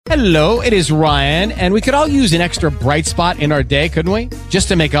Hello, it is Ryan, and we could all use an extra bright spot in our day, couldn't we? Just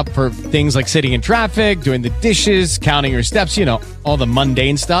to make up for things like sitting in traffic, doing the dishes, counting your steps, all the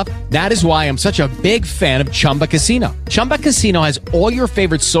mundane stuff. That is why I'm such a big fan of Chumba Casino. Chumba Casino has all your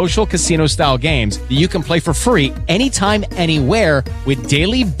favorite social casino-style games that you can play for free anytime, anywhere with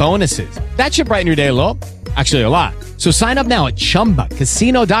daily bonuses. That should brighten your day a little. Actually, a lot. So sign up now at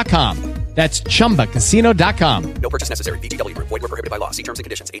ChumbaCasino.com. That's ChumbaCasino.com. No purchase necessary. VGW Group. Void where prohibited by law. See terms and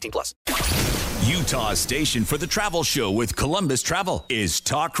conditions. 18+. Utah's station for the travel show with Columbus Travel is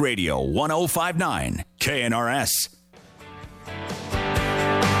Talk Radio 105.9 KNRS.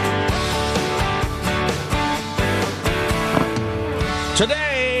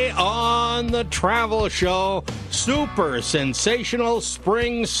 Today on the travel show, super sensational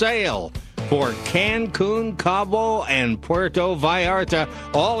spring sale for Cancun, Cabo, and Puerto Vallarta,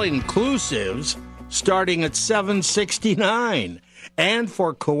 all-inclusives, starting at $769. And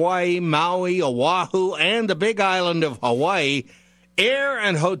for Kauai, Maui, Oahu, and the Big Island of Hawaii, air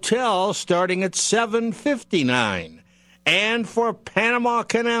and hotel starting at $759. And for Panama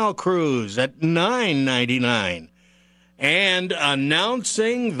Canal Cruise at $999. And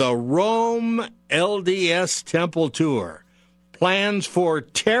announcing the Rome LDS Temple Tour. Plans for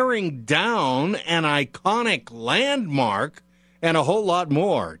tearing down an iconic landmark, and a whole lot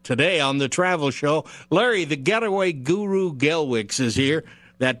more. Today on the travel show, Larry, the getaway guru Gelwicks is here.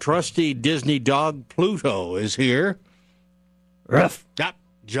 That trusty Disney dog Pluto is here. Ruff.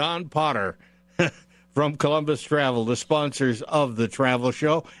 John Potter from Columbus Travel, the sponsors of the travel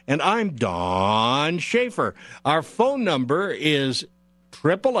show. And I'm Don Schaefer. Our phone number is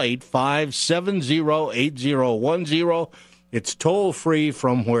 888-570-8010. It's toll-free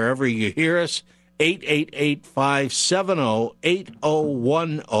from wherever you hear us,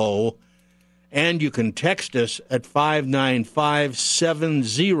 888-570-8010. And you can text us at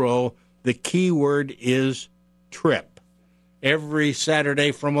 59570. The keyword is trip. Every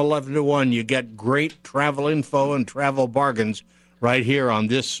Saturday from 11 to 1, you get great travel info and travel bargains right here on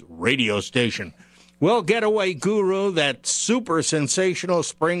this radio station. Well, Getaway Guru, that super sensational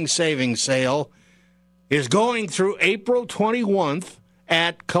spring savings sale, is going through April 21st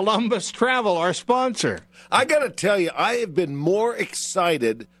at Columbus Travel, our sponsor. I got to tell you, I have been more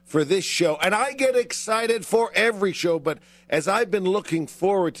excited for this show, and I get excited for every show, but as I've been looking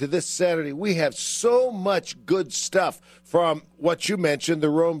forward to this Saturday, we have so much good stuff, from what you mentioned, the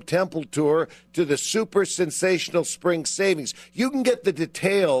Rome Temple Tour, to the super sensational spring savings. You can get the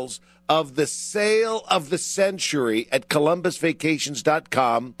details of the sale of the century at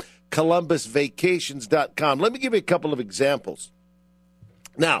ColumbusVacations.com, ColumbusVacations.com. Let me give you a couple of examples.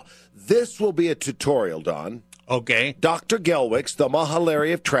 Now, this will be a tutorial, Don. Okay. Dr. Gelwicks, the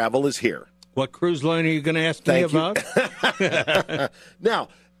Mahalari of travel, is here. What cruise line are you going to ask me about? Now,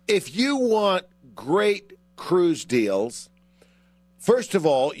 if you want great cruise deals, first of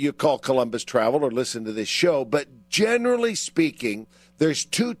all, you call Columbus Travel or listen to this show. But generally speaking, there's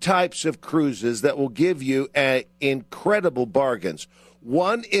two types of cruises that will give you incredible bargains.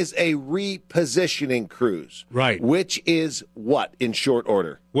 One is a repositioning cruise. Right. Which is what, in short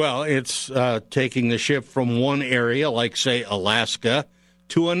order? Well, it's taking the ship from one area, like, say, Alaska,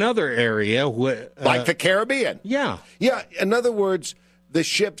 to another area. Like the Caribbean. Yeah. Yeah, in other words, the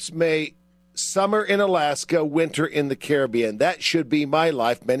ships may summer in Alaska, winter in the Caribbean. That should be my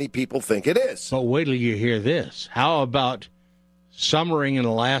life. Many people think it is. But wait till you hear this. How about summering in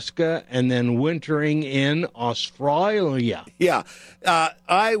Alaska and then wintering in Australia? Yeah.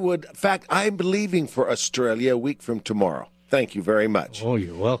 In fact, I'm leaving for Australia a week from tomorrow. Thank you very much. Oh,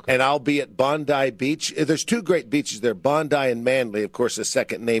 you're welcome. And I'll be at Bondi Beach. There's two great beaches there, Bondi and Manly, of course, the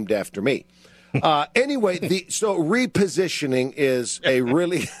second named after me. Anyway, so repositioning is a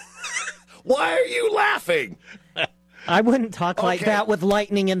really... Why are you laughing? I wouldn't talk like that with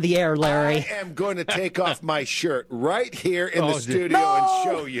lightning in the air, Larry. I am going to take off my shirt right here in the studio and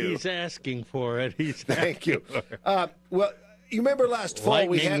show you. He's asking for it. Thank you. Well, you remember last fall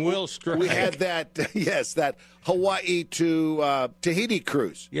we had that that Hawaii to Tahiti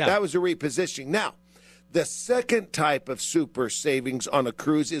cruise. Yeah. That was a repositioning. Now, the second type of super savings on a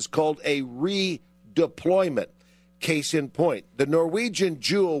cruise is called a redeployment. Case in point, the Norwegian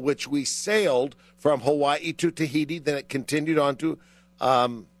Jewel, which we sailed from Hawaii to Tahiti, then it continued on to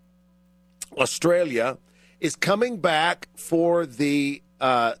Australia, is coming back for the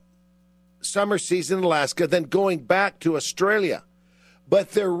summer season in Alaska, then going back to Australia.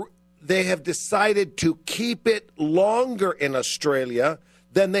 But they have decided to keep it longer in Australia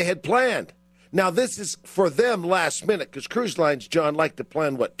than they had planned. Now, this is for them last minute because cruise lines, John, like to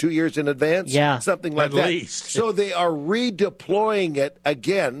plan, 2 years in advance? Yeah. Something like At that. least. So they are redeploying it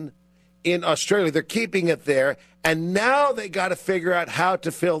again in Australia. They're keeping it there. And now they got to figure out how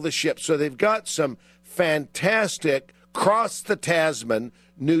to fill the ship. So they've got some fantastic cross the Tasman,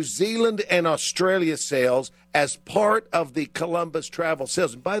 New Zealand and Australia sales as part of the Columbus Travel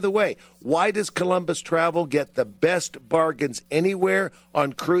sales. And by the way, why does Columbus Travel get the best bargains anywhere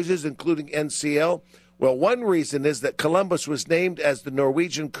on cruises, including NCL? Well, one reason is that Columbus was named as the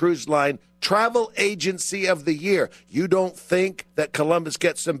Norwegian Cruise Line Travel Agency of the Year. You don't think that Columbus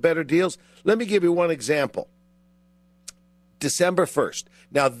gets some better deals? Let me give you one example. December 1st.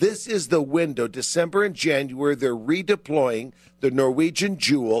 Now, this is the window, December and January, they're redeploying the Norwegian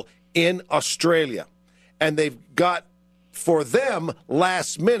Jewel in Australia. And they've got, for them,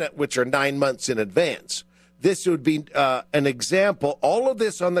 last minute, which are 9 months in advance. This would be an example. All of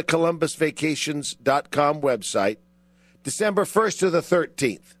this on the ColumbusVacations.com website. December 1st to the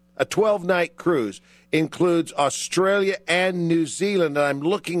 13th, a 12-night cruise. Includes Australia and New Zealand. And I'm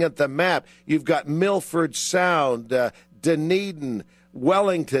looking at the map. You've got Milford Sound, Dunedin,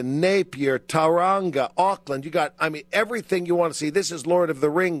 Wellington, Napier, Tauranga, Auckland. You got, everything you want to see. This is Lord of the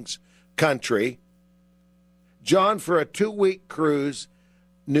Rings country. John, for a 2-week cruise,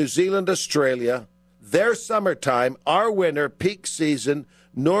 New Zealand, Australia, their summertime, our winter, peak season,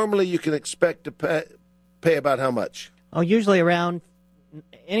 normally you can expect to pay about how much? Oh, usually around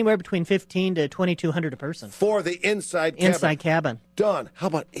anywhere between $1,500 to $2,200 a person. For the inside cabin. Inside cabin. Don, how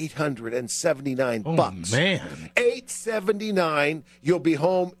about $879 bucks? Man. $879. You'll be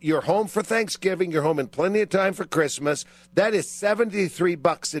home. You're home for Thanksgiving. You're home in plenty of time for Christmas. That is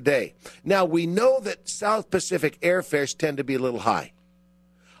 $73 a day. Now, we know that South Pacific airfares tend to be a little high.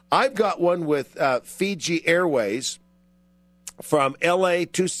 I've got one with Fiji Airways from L.A.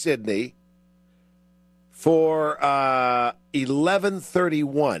 to Sydney for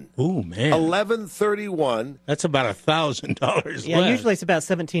 $1131. Oh, man. $1131. That's about $1,000 Yeah, less. usually it's about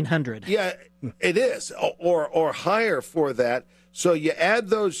 $1,700. Yeah, it is, or higher for that. So you add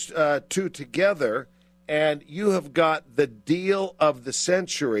those two together, and you have got the deal of the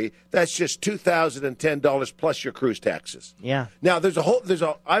century. That's just $2,010 plus your cruise taxes. Yeah. Now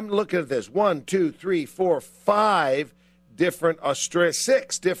I'm looking at this 1, 2, 3, 4, 5 different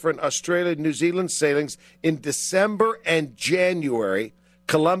six different Australia, New Zealand sailings in December and January.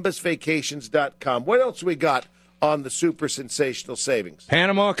 ColumbusVacations.com. What else we got on the super sensational savings?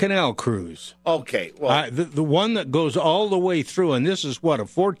 Panama Canal cruise. Okay, well, The one that goes all the way through, and this is what, a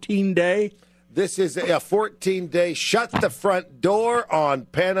 14-day? this is a 14-day shut the front door on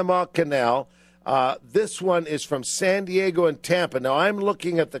Panama Canal. This one is from San Diego and Tampa. Now, I'm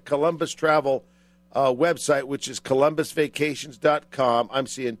looking at the Columbus Travel website, which is ColumbusVacations.com. I'm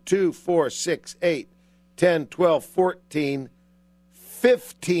seeing 2, 4, 6, 8, 10, 12, 14,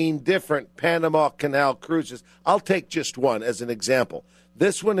 15 different Panama Canal cruises. I'll take just one as an example.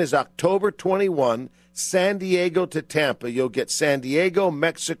 This one is October 21, San Diego to Tampa. You'll get San Diego,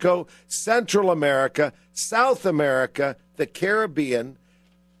 Mexico, Central America, South America, the Caribbean,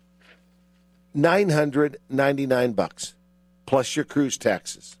 $999 plus your cruise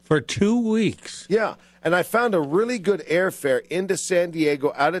taxes. For 2 weeks. Yeah, and I found a really good airfare into San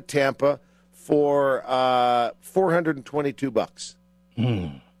Diego out of Tampa for $422.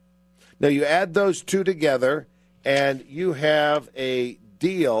 Now you add those two together, and you have a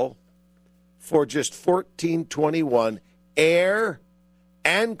deal for just $1,421 air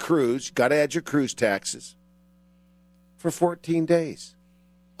and cruise. Got to add your cruise taxes for 14 days.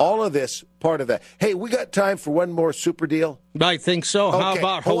 All of this part of that. Hey, we got time for one more super deal. I think so. How Okay,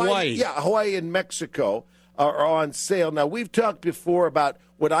 about Hawaii? Yeah, Hawaii and Mexico are on sale. Now, we've talked before about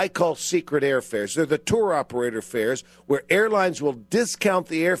what I call secret airfares. They're the tour operator fares where airlines will discount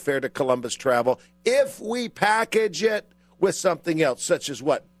the airfare to Columbus Travel if we package it with something else, such as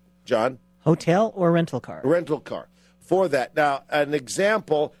what, John? Hotel or rental car? Rental car. For that. Now, an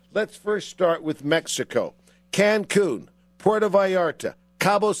example, let's first start with Mexico. Cancun, Puerto Vallarta,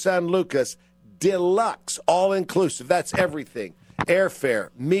 Cabo San Lucas, deluxe, all-inclusive. That's everything. Airfare,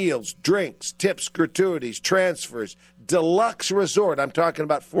 meals, drinks, tips, gratuities, transfers, deluxe resort. I'm talking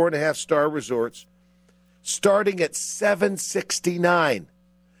about 4.5-star resorts, starting at $769.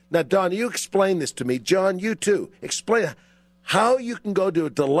 Now, Don, you explain this to me. John, you too. Explain how you can go to a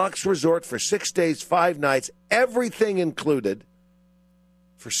deluxe resort for 6 days, 5 nights, everything included,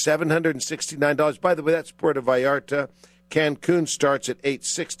 for $769. By the way, that's Puerto Vallarta. Cancun starts at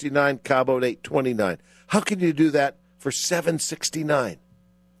 $869, Cabo at $829. How can you do that for $769?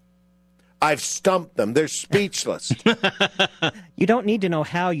 I've stumped them. They're speechless. You don't need to know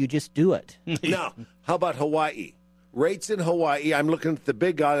how, you just do it. Now, how about Hawaii? Rates in Hawaii, I'm looking at the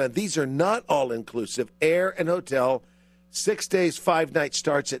Big Island. These are not all-inclusive. Air and hotel, 6 days, 5 nights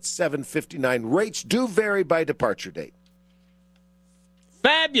starts at $759. Rates do vary by departure date.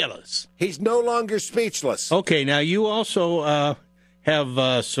 Fabulous. He's no longer speechless. Okay, now you also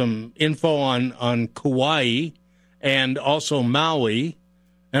have some info on Kauai and also Maui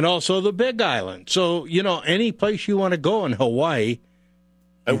and also the Big Island. So, any place you want to go in Hawaii.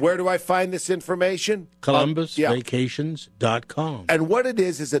 And where do I find this information? ColumbusVacations.com. And what it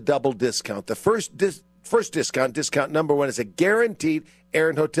is a double discount. The first discount number one, is a guaranteed air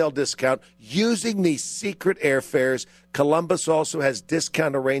and hotel discount using these secret airfares. Columbus also has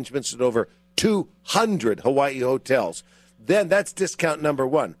discount arrangements at over 200 Hawaii hotels. Then that's discount number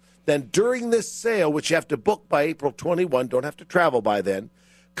one. Then during this sale, which you have to book by April 21, don't have to travel by then,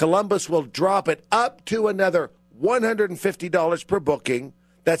 Columbus will drop it up to another $150 per booking.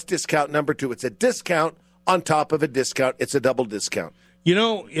 That's discount number two. It's a discount on top of a discount. It's a double discount. We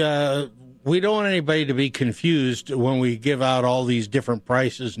don't want anybody to be confused when we give out all these different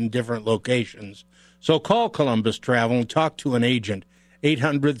prices in different locations. So call Columbus Travel and talk to an agent,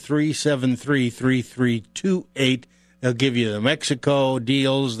 800-373-3328. They'll give you the Mexico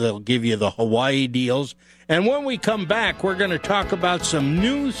deals. They'll give you the Hawaii deals. And when we come back, we're going to talk about some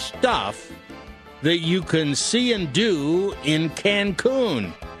new stuff that you can see and do in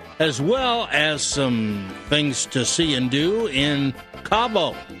Cancun, as well as some things to see and do in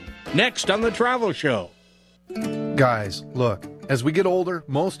Cabo. Next on The Travel Show. Guys, look, as we get older,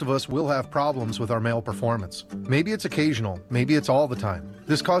 most of us will have problems with our male performance. Maybe it's occasional, maybe it's all the time.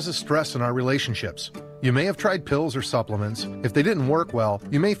 This causes stress in our relationships. You may have tried pills or supplements. If they didn't work well,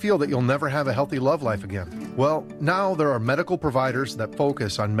 you may feel that you'll never have a healthy love life again. Well, now there are medical providers that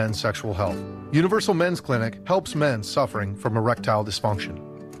focus on men's sexual health. Universal Men's Clinic helps men suffering from erectile dysfunction.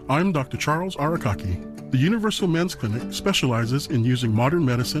 I'm Dr. Charles Arakaki. The Universal Men's Clinic specializes in using modern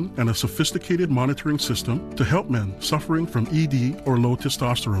medicine and a sophisticated monitoring system to help men suffering from ED or low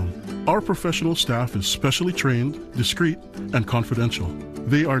testosterone. Our professional staff is specially trained, discreet, and confidential.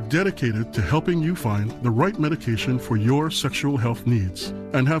 They are dedicated to helping you find the right medication for your sexual health needs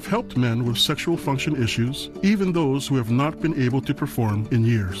and have helped men with sexual function issues, even those who have not been able to perform in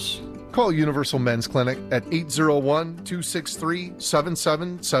years. Call Universal Men's Clinic at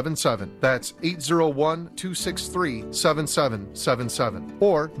 801-263-7777. That's 801-263-7777.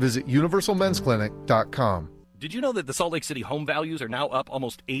 Or visit universalmensclinic.com. Did you know that the Salt Lake City home values are now up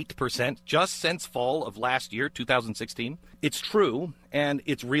almost 8% just since fall of last year, 2016? It's true, and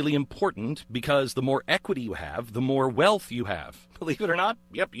it's really important because the more equity you have, the more wealth you have. Believe it or not,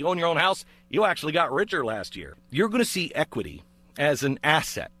 yep, you own your own house. You actually got richer last year. You're going to see equity as an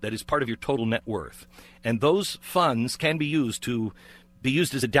asset that is part of your total net worth. And those funds can be used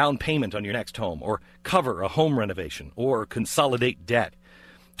as a down payment on your next home, or cover a home renovation, or consolidate debt.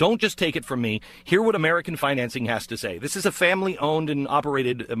 Don't just take it from me. Hear what American Financing has to say. This is a family-owned and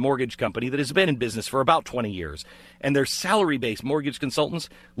operated mortgage company that has been in business for about 20 years. And their salary-based mortgage consultants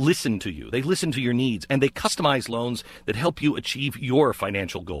listen to you. They listen to your needs, and they customize loans that help you achieve your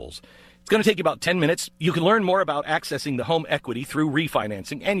financial goals. It's going to take you about 10 minutes. You can learn more about accessing the home equity through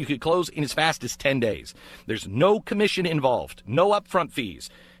refinancing, and you could close in as fast as 10 days. There's no commission involved, no upfront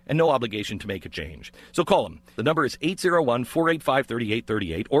fees, and no obligation to make a change. So call them. The number is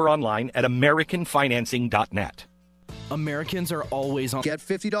 801-485-3838 or online at AmericanFinancing.net. Americans are always on. Get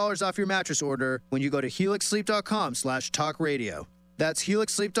 $50 off your mattress order when you go to HelixSleep.com/talkradio. That's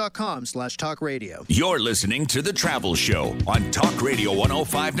HelixSleep.com/talkradio. You're listening to The Travel Show on Talk Radio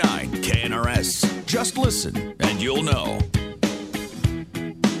 105.9 KNRS. Just listen and you'll know.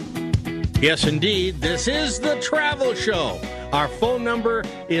 Yes, indeed. This is The Travel Show. Our phone number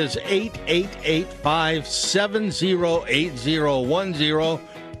is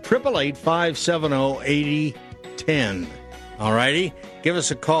 888-570-8010, 888-570-8010. All righty? Give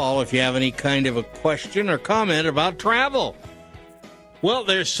us a call if you have any kind of a question or comment about travel. Well,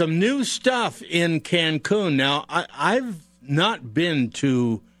 there's some new stuff in Cancun. Now, I've not been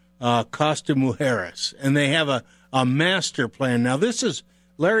to Costa Mujeres, and they have a master plan. Now, this is,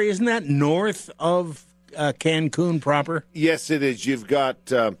 Larry, isn't that north of Cancun proper? Yes, it is. You've got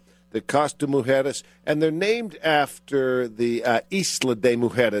the Costa Mujeres, and they're named after the Isla de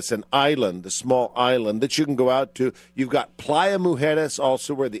Mujeres, an island, a small island that you can go out to. You've got Playa Mujeres,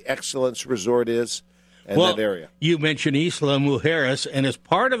 also where the Excellence Resort is. Well, that area. You mentioned Isla Mujeres, and as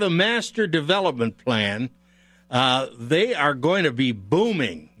part of the master development plan, they are going to be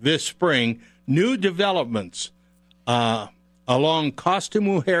booming this spring. New developments along Costa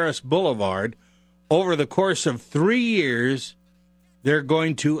Mujeres Boulevard. Over the course of 3 years, they're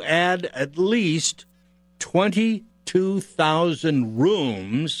going to add at least 22,000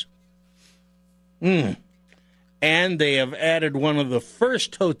 rooms. And they have added one of the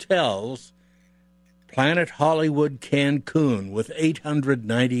first hotels, Planet Hollywood Cancun, with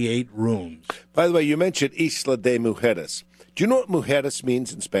 898 rooms. By the way, you mentioned Isla de Mujeres. Do you know what mujeres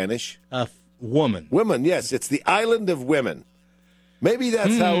means in Spanish? Woman. Women, yes. It's the island of women. Maybe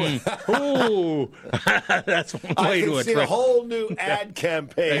that's how... Ooh, that's one I way to can see a whole new ad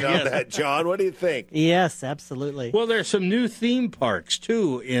campaign on that, John. What do you think? Yes, absolutely. Well, there's some new theme parks,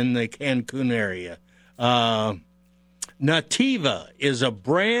 too, in the Cancun area. Nativa is a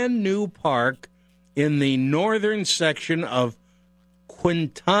brand new park in the northern section of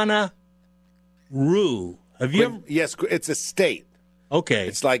Quintana Roo. Have you ever? Yes, it's a state. Okay.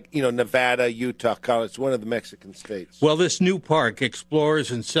 It's like, Nevada, Utah, Colorado. It's one of the Mexican states. Well, this new park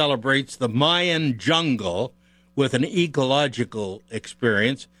explores and celebrates the Mayan jungle with an ecological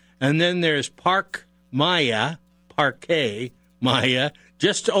experience. And then there's Parque Maya,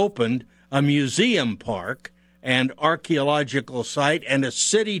 just opened, a museum park and archaeological site and a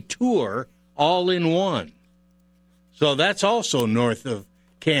city tour all in one. So that's also north of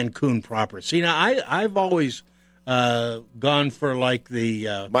Cancun proper. See, now I've always gone for like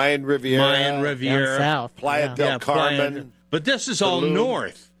the Mayan Riviera, Down south. Playa del Carmen. But this is all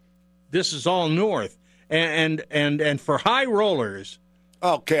north. This is all north, and for high rollers.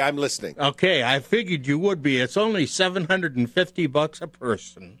 Okay, I'm listening. Okay, I figured you would be. It's only $750 a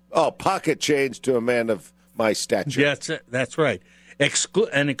person. Oh, pocket change to a man of my stature. That's right.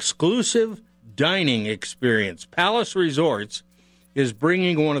 An exclusive dining experience. Palace Resorts is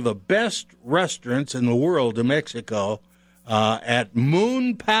bringing one of the best restaurants in the world to Mexico at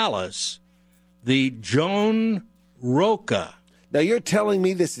Moon Palace, the Joan Roca. Now, you're telling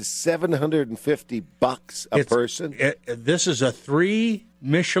me this is $750 a person? This is a 3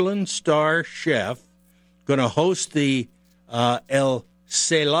 Michelin star chef going to host the El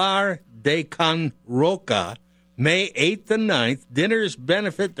Celar de Can Roca May 8th and 9th. Dinners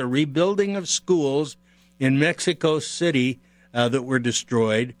benefit the rebuilding of schools in Mexico City that were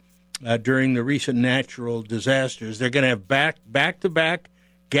destroyed during the recent natural disasters. They're going to have back-to-back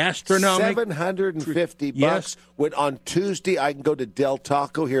gastronomic. $750. Yes. When on Tuesday I can go to Del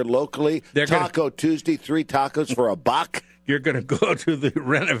Taco here locally. Tuesday, 3 tacos for $1. You're going to go to the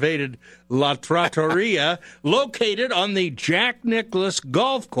renovated La Trattoria, located on the Jack Nicklaus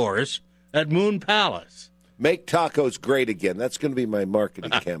Golf Course at Moon Palace. Make tacos great again. That's going to be my marketing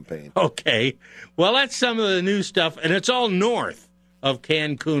campaign. Okay. Well, that's some of the new stuff, and it's all north of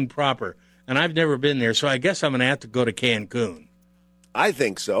Cancun proper. And I've never been there, so I guess I'm going to have to go to Cancun. I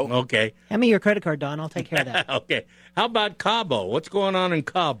think so. Okay. Hand me your credit card, Don. I'll take care of that. Okay. How about Cabo? What's going on in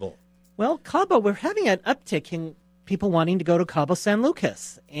Cabo? Well, Cabo, we're having an uptick in people wanting to go to Cabo San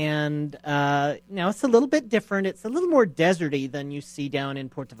Lucas. And now it's a little bit different. It's a little more deserty than you see down in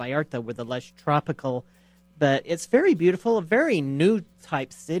Puerto Vallarta with the less tropical. But it's very beautiful, a very new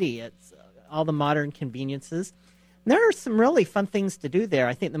type city. It's all the modern conveniences. And there are some really fun things to do there.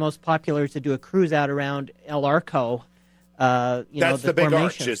 I think the most popular is to do a cruise out around El Arco. That's the big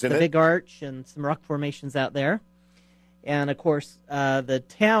arch, isn't it? The big arch and some rock formations out there. And, of course, the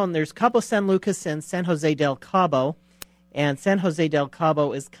town, there's Cabo San Lucas and San Jose del Cabo. And San Jose del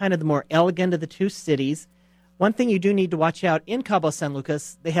Cabo is kind of the more elegant of the two cities. One thing you do need to watch out in Cabo San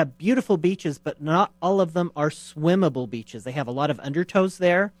Lucas, they have beautiful beaches, but not all of them are swimmable beaches. They have a lot of undertows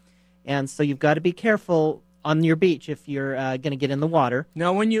there, and so you've got to be careful on your beach if you're going to get in the water.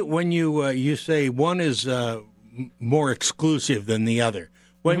 Now, when you say one is more exclusive than the other,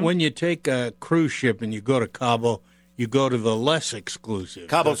 when you take a cruise ship and you go to Cabo, you go to the less exclusive.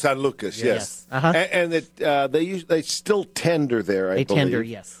 Cabo San Lucas, yes. Uh-huh. And they still tender there, I believe. They tender,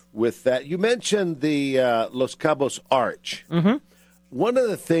 yes. With that, you mentioned the Los Cabos Arch. Mm-hmm. One of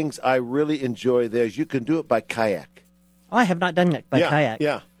the things I really enjoy there is you can do it by kayak. Oh, I have not done it by kayak.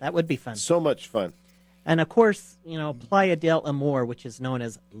 Yeah. That would be fun. So much fun. And, of course, Playa del Amor, which is known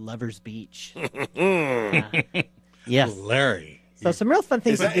as Lover's Beach. Yes. Larry. So some real fun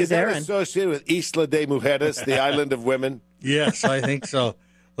things to do there. Is that associated with Isla de Mujeres, the island of women? Yes, I think so.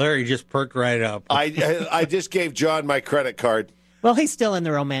 Larry just perked right up. I just gave John my credit card. Well, he's still in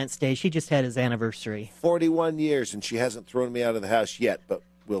the romance stage. He just had his anniversary. 41 years, and she hasn't thrown me out of the house yet, but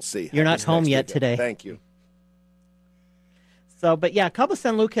we'll see. You're not home yet today. Thank you. So, but yeah, Cabo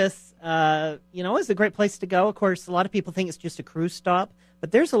San Lucas, is a great place to go. Of course, a lot of people think it's just a cruise stop,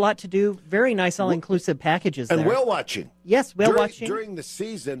 but there's a lot to do. Very nice all-inclusive packages and there. whale watching. Yes, whale watching. During the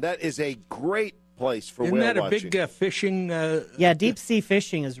season, that is a great place for Isn't whale that a watching. big fishing? Yeah, deep sea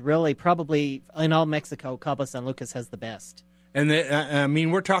fishing is really probably in all Mexico. Cabo San Lucas has the best. And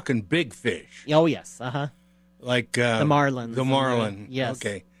we're talking big fish. Oh yes, uh-huh. Like The marlins. The marlin. Yes.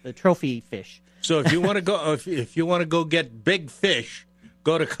 Okay. The trophy fish. So if you want to go, if you want to go get big fish,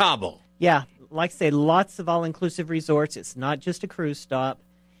 go to Cabo. Yeah, like I say, lots of all-inclusive resorts. It's not just a cruise stop,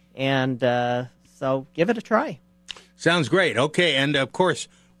 and so give it a try. Sounds great. Okay, and of course,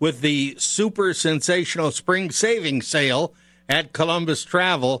 with the super sensational spring savings sale at Columbus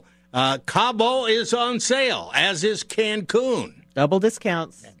Travel, Cabo is on sale, as is Cancun. Double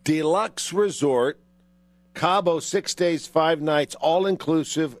discounts. Deluxe Resort, Cabo, 6 days, 5 nights, all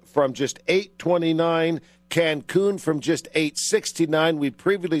inclusive from just $829. Cancun from just $869. We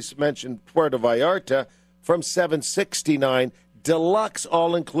previously mentioned Puerto Vallarta from $769. Deluxe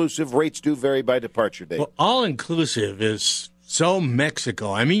all inclusive rates do vary by departure date. Well, all inclusive is so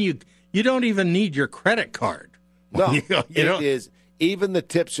Mexico. I mean, you don't even need your credit card. No, You it don't- is even the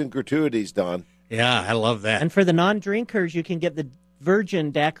tips and gratuities, Don. Yeah, I love that. And for the non-drinkers, you can get the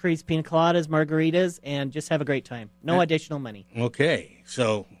virgin daiquiris, pina coladas, margaritas, and just have a great time. No additional money. Okay,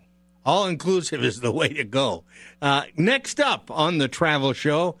 so all inclusive is the way to go. Next up on the travel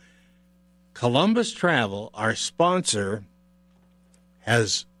show, Columbus Travel, our sponsor,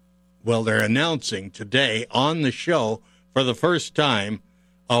 they're announcing today on the show for the first time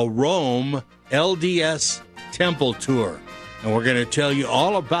a Rome LDS Temple Tour. And we're going to tell you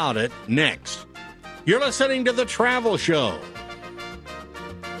all about it next. You're listening to The Travel Show.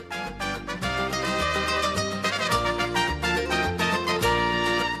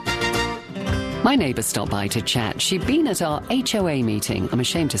 My neighbour stopped by to chat. She'd been at our HOA meeting. I'm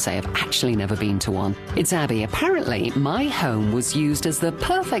ashamed to say I've actually never been to one. It's Abby. Apparently, my home was used as the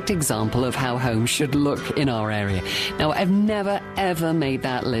perfect example of how homes should look in our area. Now, I've never, ever made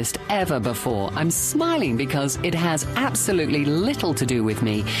that list ever before. I'm smiling because it has absolutely little to do with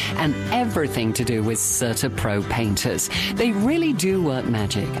me and everything to do with Certa Pro painters. They really do work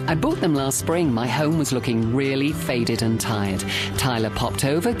magic. I bought them last spring. My home was looking really faded and tired. Tyler popped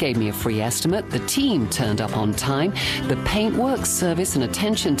over, gave me a free estimate. The team turned up on time. The paintwork, service, and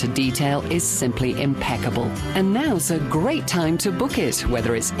attention to detail is simply impeccable. And now's a great time to book it,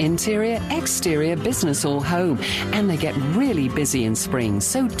 whether it's interior, exterior, business, or home. And they get really busy in spring,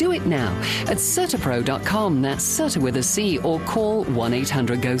 so do it now at CertaPro.com. That's Certa with a C, or call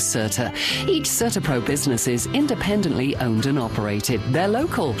 1-800-GO-CERTA. Each Certa Pro business is independently owned and operated. They're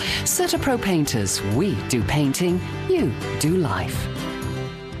local. Certa Pro Painters. We do painting. You do life.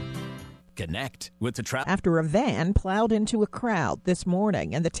 Connect with the travel. After a van plowed into a crowd this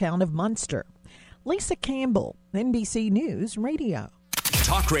morning in the town of Munster. Lisa Campbell, NBC News Radio.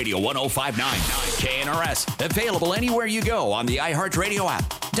 Talk Radio 1059 KNRS. Available anywhere you go on the iHeartRadio app.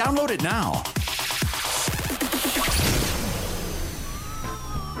 Download it now.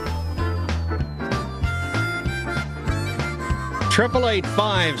 Triple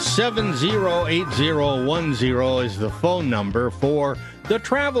 855-708-010 is the phone number for The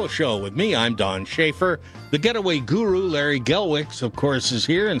Travel Show. With me, I'm Don Schaefer. The getaway guru, Larry Gelwicks, of course, is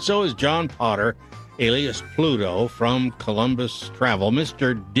here, and so is John Potter, alias Pluto, from Columbus Travel,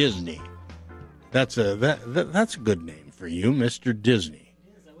 Mr. Disney. That's a good name for you, Mr. Disney.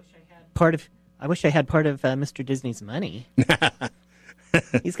 I wish I had part of Mr. Disney's money.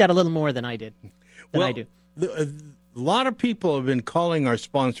 He's got a little more than I do. A lot of people have been calling our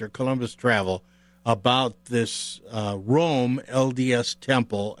sponsor, Columbus Travel, about this Rome LDS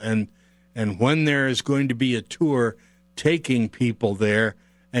Temple and when there is going to be a tour taking people there.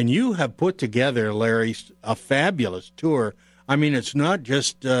 And you have put together, Larry, a fabulous tour. I mean, it's not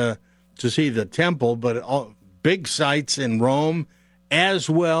just to see the temple, but all big sites in Rome, as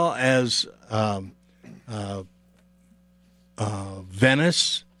well as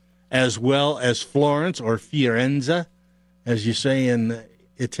Venice, as well as Florence, or Firenze, as you say in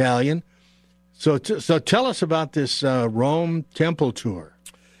Italian. So tell us about this Rome Temple Tour.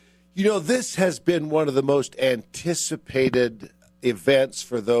 You know, this has been one of the most anticipated events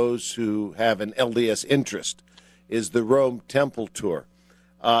for those who have an LDS interest, is the Rome Temple Tour,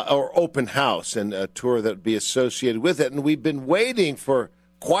 or open house, and a tour that would be associated with it. And we've been waiting for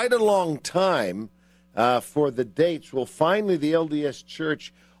quite a long time for the dates. Well, finally, the LDS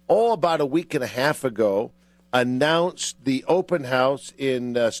Church, about a week and a half ago, announced the open house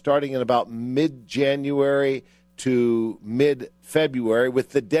starting in about mid-January to mid-February, with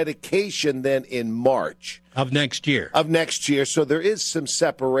the dedication then in March. Of next year. So there is some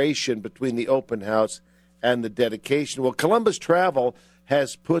separation between the open house and the dedication. Well, Columbus Travel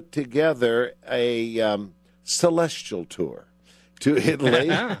has put together a celestial tour. to Italy,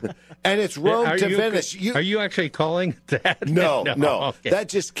 and it's Rome to Venice. Are you actually calling it that? No. Okay. That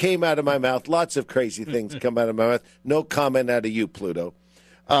just came out of my mouth. Lots of crazy things come out of my mouth. No comment out of you, Pluto,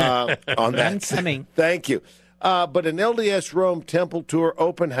 on that. Coming. Thank you. But an LDS Rome Temple Tour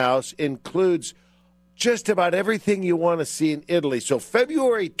open house includes just about everything you want to see in Italy. So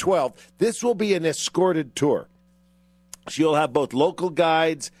February 12th, this will be an escorted tour. So you'll have both local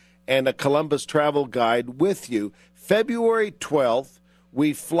guides and a Columbus travel guide with you. February 12th,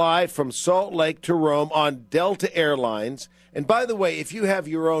 we fly from Salt Lake to Rome on Delta Airlines. And by the way, if you have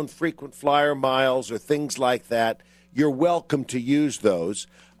your own frequent flyer miles or things like that, you're welcome to use those.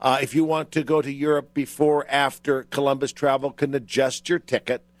 If you want to go to Europe before or after, Columbus Travel can adjust your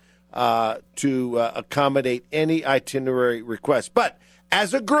ticket to accommodate any itinerary request. But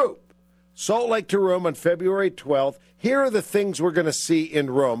as a group, Salt Lake to Rome on February 12th, here are the things we're going to see in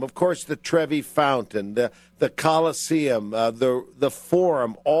Rome. Of course, the Trevi Fountain, the Colosseum, the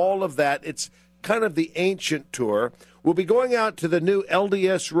Forum, all of that. It's kind of the ancient tour. We'll be going out to the new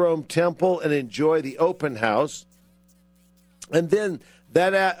LDS Rome Temple and enjoy the open house. And then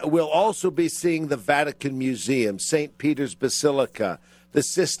we'll also be seeing the Vatican Museum, St. Peter's Basilica, the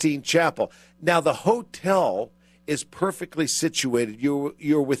Sistine Chapel. Now, the hotel is perfectly situated.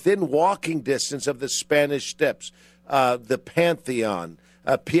 You're within walking distance of the Spanish Steps, the Pantheon,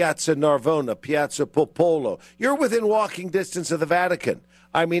 Piazza Navona, Piazza Popolo. You're within walking distance of the Vatican.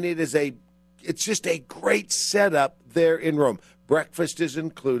 I mean, it's just a great setup there in Rome. Breakfast is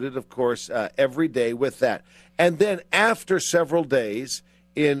included, of course, every day with that. And then after several days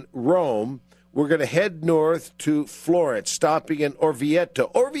in Rome, we're going to head north to Florence, stopping in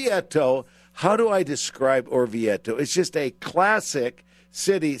Orvieto. Orvieto, how do I describe Orvieto? It's just a classic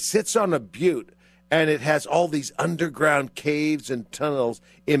city, sits on a butte, and it has all these underground caves and tunnels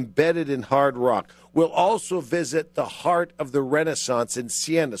embedded in hard rock. We'll also visit the heart of the Renaissance in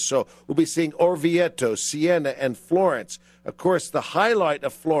Siena. So we'll be seeing Orvieto, Siena, and Florence. Of course, the highlight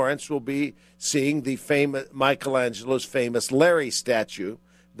of Florence will be seeing the famous Michelangelo's famous Larry statue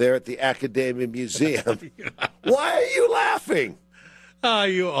there at the Accademia Museum. Why are you laughing? Oh,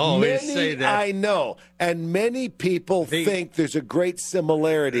 you always say that. I know. And many people think there's a great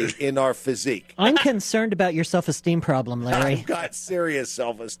similarity in our physique. I'm concerned about your self-esteem problem, Larry. I've got serious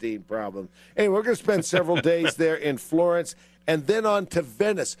self-esteem problems. Anyway, we're going to spend several days there in Florence and then on to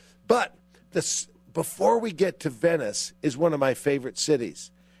Venice. But before we get to Venice is one of my favorite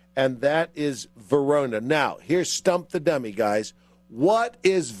cities, and that is Verona. Now, here's Stump the Dummy, guys. What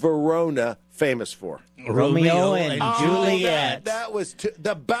is Verona famous for? Romeo and Juliet. That was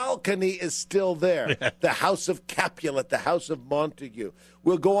the balcony is still there. The House of Capulet, the House of Montague.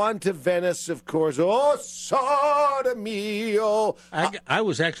 We'll go on to Venice, of course. Oh, Sole mio. I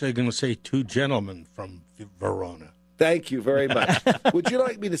was actually going to say Two Gentlemen from Verona. Thank you very much. Would you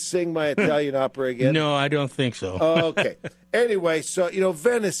like me to sing my Italian opera again? No, I don't think so. Okay. Anyway, so,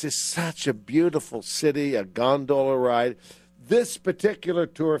 Venice is such a beautiful city, a gondola ride. This particular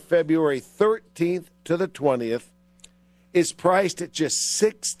tour, February 13th to the 20th, is priced at just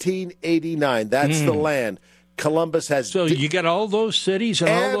 $16.89. That's the land. Columbus has... So you get all those cities and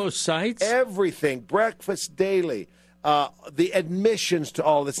all those sites? Everything. Breakfast daily. The admissions to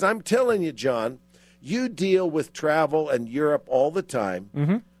all this. And I'm telling you, John, you deal with travel and Europe all the time.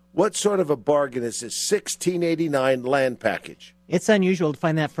 Mm-hmm. What sort of a bargain is this $16.89 land package? It's unusual to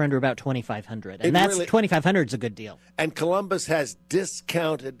find that for under about $2,500, and that's $2,500 is a good deal. And Columbus has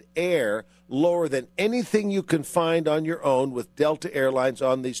discounted air lower than anything you can find on your own with Delta Airlines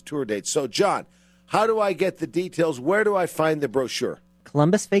on these tour dates. So, John, how do I get the details? Where do I find the brochure?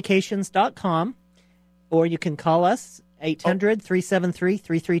 ColumbusVacations.com, or you can call us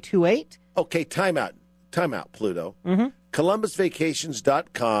 800-373-3328. Okay, time out, Pluto. Mm-hmm.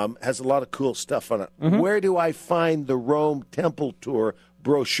 ColumbusVacations.com has a lot of cool stuff on it. Mm-hmm. Where do I find the Rome Temple Tour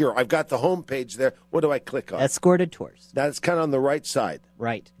brochure? I've got the homepage there. What do I click on? Escorted tours. That's kind of on the right side.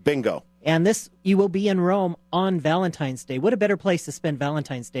 Right. Bingo. And you will be in Rome on Valentine's Day. What a better place to spend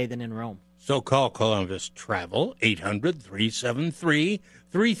Valentine's Day than in Rome? So call Columbus Travel,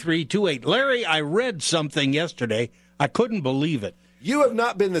 800-373-3328. Larry, I read something yesterday. I couldn't believe it. You have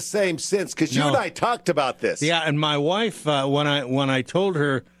not been the same since, because you and I talked about this. Yeah, and my wife, when I told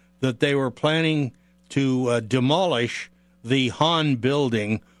her that they were planning to demolish the Hahn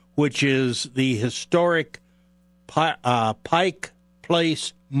Building, which is the historic Pike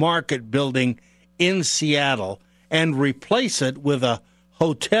Place Market Building in Seattle, and replace it with a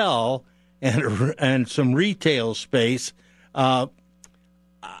hotel and some retail space,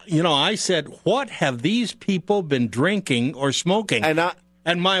 I said, what have these people been drinking or smoking?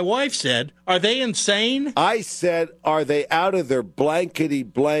 And my wife said, "Are they insane?" I said, "Are they out of their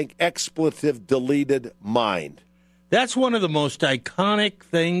blankety-blank expletive-deleted mind?" That's one of the most iconic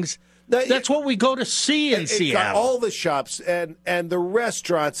things. That's what we go to see in It's Seattle. got all the shops and the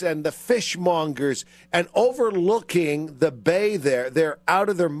restaurants and the fishmongers and overlooking the bay there. They're out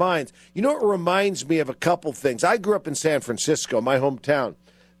of their minds. You know, it reminds me of a couple things. I grew up in San Francisco, my hometown.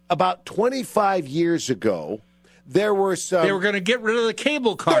 About 25 years ago, there were some... They were going to get rid of the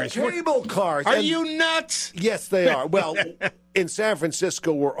cable cars. The cable cars. Are you nuts? Yes, they are. Well, in San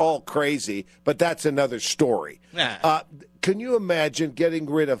Francisco, we're all crazy, but that's another story. Can you imagine getting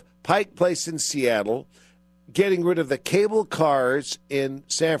rid of Pike Place in Seattle, getting rid of the cable cars in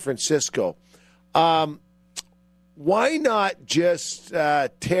San Francisco? Why not just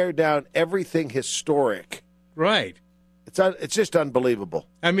tear down everything historic? Right. It's just unbelievable.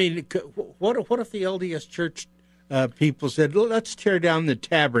 I mean, what if the LDS Church people said, let's tear down the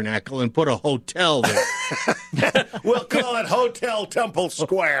tabernacle and put a hotel there? We'll call it Hotel Temple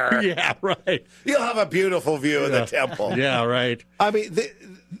Square. Yeah, right. You'll have a beautiful view of the temple. Yeah, right. I mean,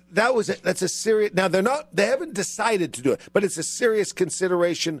 that's a serious. Now they haven't decided to do it, but it's a serious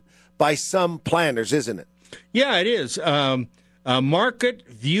consideration by some planners, isn't it? Yeah, it is. Market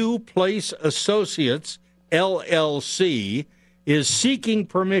View Place Associates LLC is seeking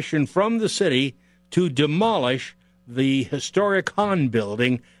permission from the city to demolish the historic Hahn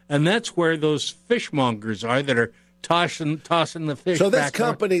building, and that's where those fishmongers are that are tossing the fish. So this back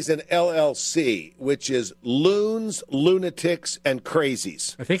company's an LLC, which is loons, lunatics, and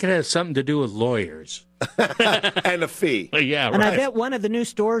crazies. I think it has something to do with lawyers. And a fee. Yeah, right. And I bet one of the new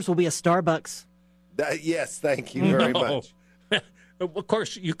stores will be a Starbucks. Yes, thank you very much. Of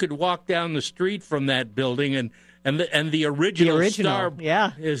course, you could walk down the street from that building, and the original Star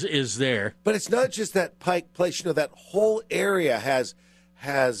is there. But it's not just that Pike Place. You know, that whole area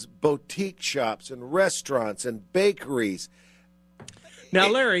has boutique shops and restaurants and bakeries. Now,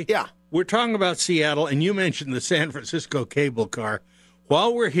 Larry, we're talking about Seattle, and you mentioned the San Francisco cable car.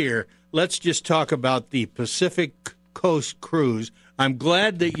 While we're here, let's just talk about the Pacific Coast Cruise. I'm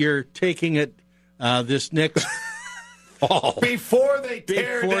glad that you're taking it this next fall. Before they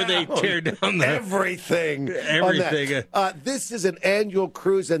tear down everything. Everything. This is an annual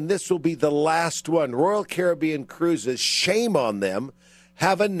cruise, and this will be the last one. Royal Caribbean Cruises, shame on them,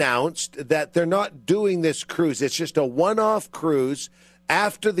 have announced that they're not doing this cruise. It's just a one-off cruise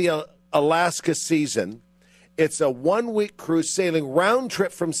after the Alaska season. It's a one-week cruise sailing round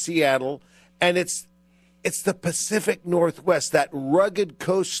trip from Seattle, and it's the Pacific Northwest, that rugged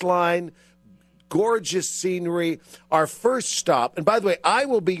coastline, gorgeous scenery. Our first stop, and by the way, I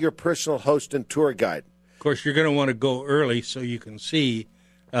will be your personal host and tour guide. Of course, you're going to want to go early so you can see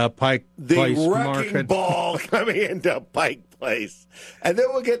Pike Place The wrecking Market. ball coming into Pike Place. And then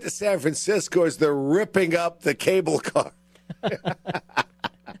we'll get to San Francisco as they're ripping up the cable car.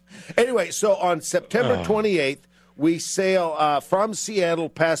 Anyway, so on September 28th, we sail from Seattle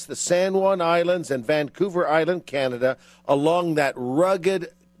past the San Juan Islands and Vancouver Island, Canada, along that rugged,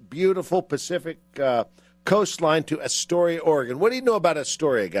 beautiful Pacific coastline to Astoria, Oregon. What do you know about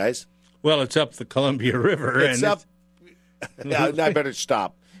Astoria, guys? Well, it's up the Columbia River. It's up. I better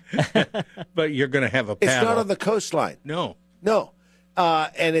stop. But you're going to have a paddle. It's not on the coastline. No.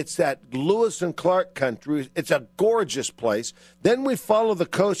 And it's that Lewis and Clark country. It's a gorgeous place. Then we follow the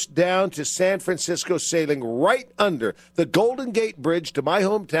coast down to San Francisco, sailing right under the Golden Gate Bridge to my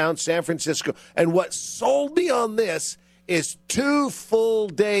hometown, San Francisco. And what sold me on this is 2 full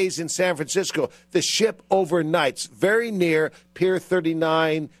days in San Francisco. The ship overnights very near Pier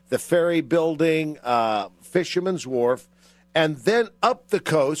 39, the ferry building, Fisherman's Wharf, and then up the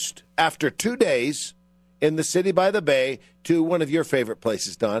coast after 2 days in the city by the bay to one of your favorite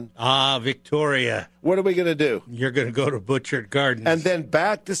places, Don. Victoria. What are we going to do? You're going to go to Butchart Gardens. And then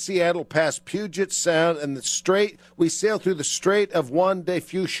back to Seattle past Puget Sound and we sail through the Strait of Juan de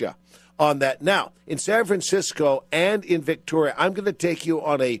Fuca on that. Now, in San Francisco and in Victoria, I'm going to take you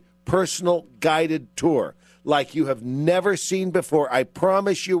on a personal guided tour like you have never seen before. I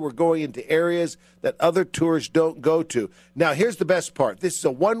promise you we're going into areas that other tours don't go to. Now, here's the best part. This is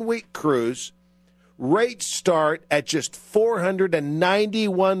a one-week cruise. Rates start at just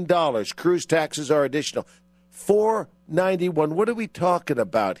 $491. Cruise taxes are additional. $491. What are we talking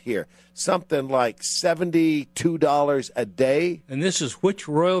about here? Something like $72 a day. And this is which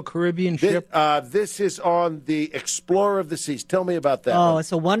Royal Caribbean ship? This is on the Explorer of the Seas. Tell me about that. Oh,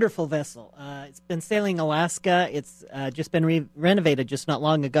 it's a wonderful vessel. It's been sailing Alaska. It's just been renovated just not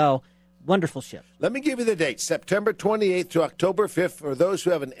long ago. Wonderful ship. Let me give you the date. September 28th to October 5th. For those who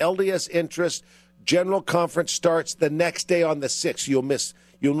have an LDS interest, General Conference starts the next day on the 6th.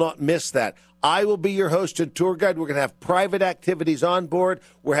 You'll not miss that. I will be your host and tour guide. We're going to have private activities on board.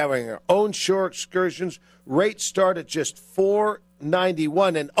 We're having our own shore excursions. Rates start at just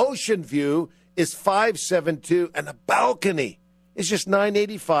 $491, and Ocean View is $572, and a balcony is just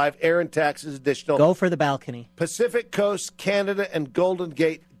 $985. Air and taxes additional. Go for the balcony. Pacific Coast, Canada, and Golden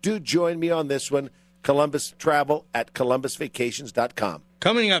Gate. Do join me on this one. Columbus Travel at columbusvacations.com.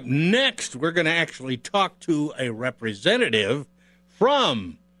 Coming up next, we're going to actually talk to a representative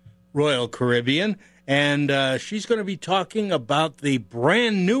from Royal Caribbean, and she's going to be talking about the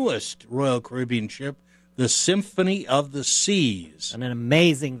brand newest Royal Caribbean ship, the Symphony of the Seas. And an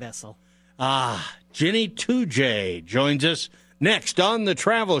amazing vessel. Jenny Tujay joins us next on The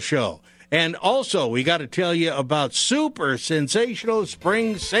Travel Show. And also, we got to tell you about super sensational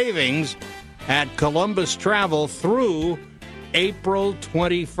spring savings at Columbus Travel through April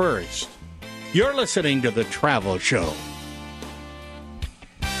 21st. You're listening to The Travel Show.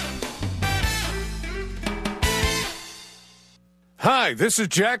 Hi, this is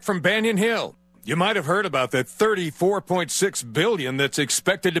Jack from Banyan Hill. You might have heard about that $34.6 billion that's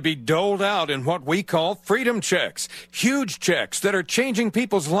expected to be doled out in what we call freedom checks. Huge checks that are changing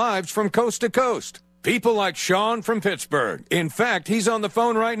people's lives from coast to coast. People like Sean from Pittsburgh. In fact, he's on the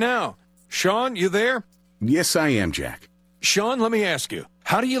phone right now. Sean, you there? Yes, I am, Jack. Sean, let me ask you,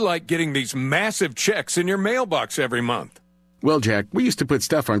 how do you like getting these massive checks in your mailbox every month? Well, Jack, we used to put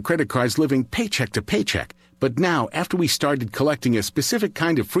stuff on credit cards living paycheck to paycheck. But now, after we started collecting a specific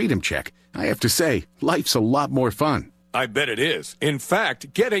kind of freedom check, I have to say, life's a lot more fun. I bet it is. In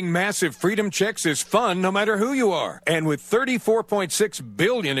fact, getting massive freedom checks is fun no matter who you are. And with $34.6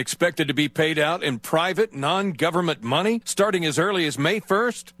 billion expected to be paid out in private, non-government money starting as early as May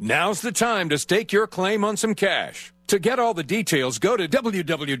 1st, now's the time to stake your claim on some cash. To get all the details, go to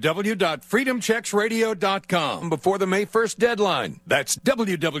www.freedomchecksradio.com before the May 1st deadline. That's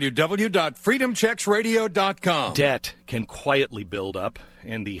www.freedomchecksradio.com. Debt can quietly build up,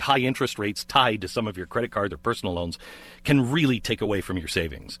 and the high interest rates tied to some of your credit card or personal loans can really take away from your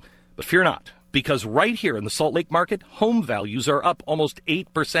savings. But fear not, because right here in the Salt Lake market, home values are up almost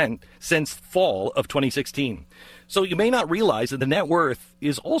 8% since fall of 2016. So you may not realize that the net worth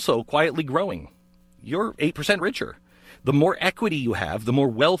is also quietly growing. You're 8% richer. The more equity you have, the more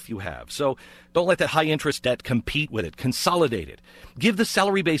wealth you have. So don't let that high-interest debt compete with it. Consolidate it. Give the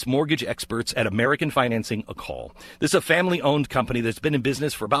salary-based mortgage experts at American Financing a call. This is a family-owned company that's been in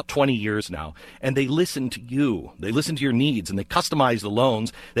business for about 20 years now, and they listen to you. They listen to your needs, and they customize the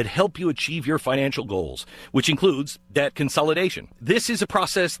loans that help you achieve your financial goals, which includes debt consolidation. This is a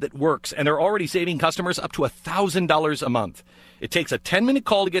process that works, and they're already saving customers up to $1,000 a month. It takes a 10-minute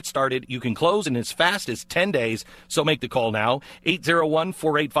call to get started. You can close in as fast as 10 days, so make the call now.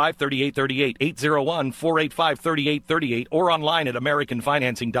 801-485-3838, 801-485-3838, or online at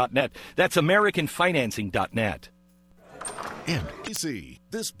AmericanFinancing.net. That's AmericanFinancing.net. NBC.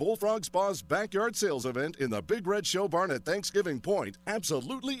 This Bullfrog Spa's backyard sales event in the Big Red Show Barn at Thanksgiving Point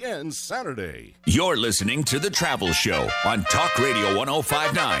absolutely ends Saturday. You're listening to The Travel Show on Talk Radio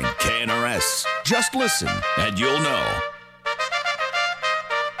 105.9 KNRS. Just listen and you'll know.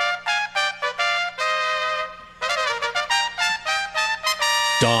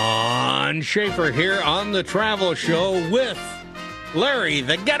 Don Schaefer here on The Travel Show with Larry,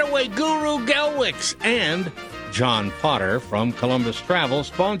 the Getaway Guru Gelwicks, and John Potter from Columbus Travel,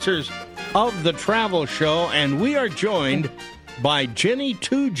 sponsors of The Travel Show. And we are joined by Jenny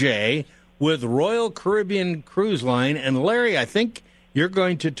Tujay with Royal Caribbean Cruise Line. And Larry, I think you're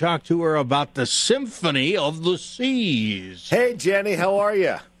going to talk to her about the Symphony of the Seas. Hey, Jenny, how are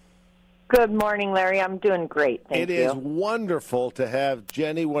you? Good morning, Larry. I'm doing great. Thank you. It is wonderful to have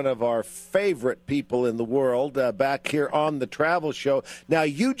Jenny, one of our favorite people in the world, back here on The Travel Show. Now,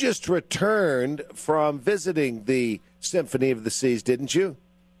 you just returned from visiting the Symphony of the Seas, didn't you?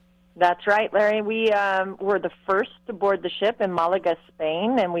 That's right, Larry. We were the first to board the ship in Malaga,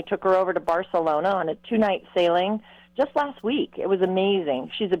 Spain, and we took her over to Barcelona on a 2-night sailing just last week. It was amazing.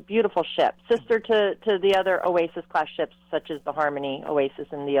 She's a beautiful ship, sister to the other Oasis-class ships, such as the Harmony, Oasis,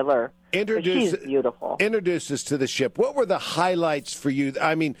 and the Allure. She's beautiful. Introduce us to the ship. What were the highlights for you?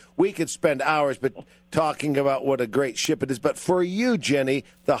 I mean, we could spend hours talking about what a great ship it is, but for you, Jenny,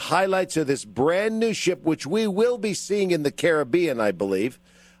 the highlights of this brand new ship, which we will be seeing in the Caribbean, I believe.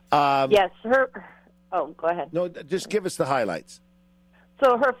 Yes, Oh, go ahead. No, just give us the highlights.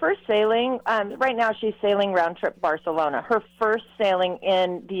 So her first sailing, right now she's sailing round-trip Barcelona. Her first sailing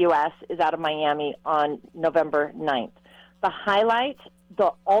in the U.S. is out of Miami on November 9th. The highlight,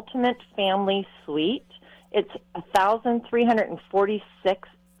 the Ultimate Family Suite. It's 1,346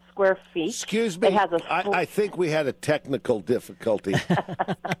 square feet. Excuse me. It has I think we had a technical difficulty.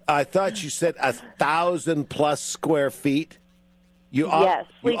 I thought you said 1,000+ square feet. Yes.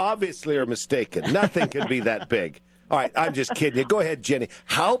 You obviously are mistaken. Nothing can be that big. All right, I'm just kidding you. Go ahead, Jenny.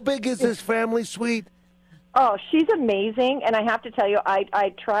 How big is this family suite? Oh, she's amazing, and I have to tell you,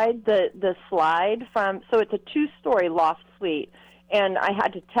 I tried the slide so it's a 2-story loft suite, and I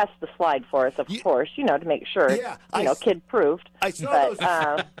had to test the slide for us, of course, to make sure, kid-proofed. I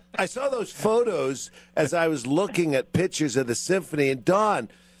saw those photos as I was looking at pictures of the symphony, and Dawn,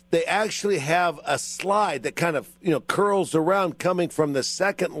 they actually have a slide that kind of, curls around coming from the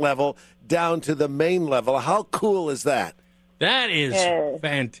second level down to the main level. How cool is that? That is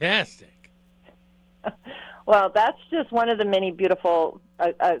fantastic. Well, that's just one of the many beautiful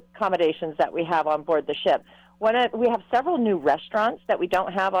accommodations that we have on board the ship. We have several new restaurants that we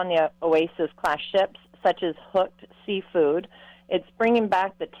don't have on the Oasis-class ships, such as Hooked Seafood. It's bringing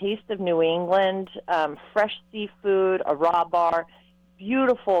back the taste of New England, fresh seafood, a raw bar,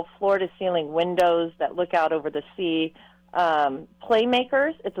 beautiful floor-to-ceiling windows that look out over the sea.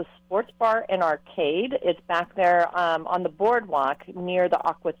 Playmakers, it's a sports bar and arcade. It's back there on the boardwalk near the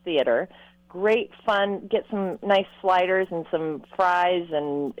Aqua Theater. Great fun, get some nice sliders and some fries,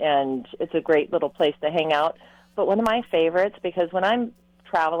 and it's a great little place to hang out. But one of my favorites, because when I'm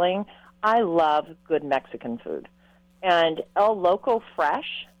traveling, I love good Mexican food. And El Loco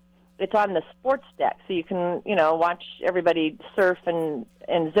Fresh, it's on the sports deck, so you can, watch everybody surf and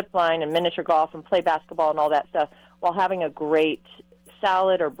zip line and miniature golf and play basketball and all that stuff while having a great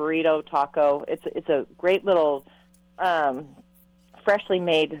salad or burrito taco. It's a great little freshly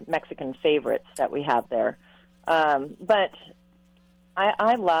made Mexican favorites that we have there. But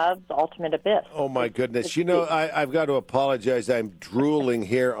I love the Ultimate Abyss. Oh, my goodness. I've got to apologize. I'm drooling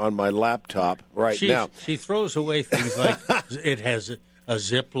here on my laptop now. She throws away things like it has a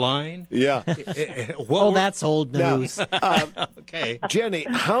zip line. Yeah. That's old news. Okay. Jenny,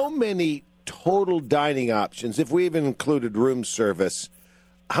 how many total dining options, if we even included room service,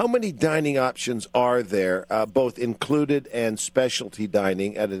 how many dining options are there, both included and specialty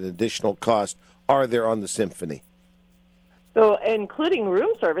dining at an additional cost, are there on the Symphony? So including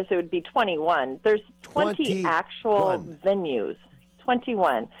room service, it would be 21. There's 20 actual venues,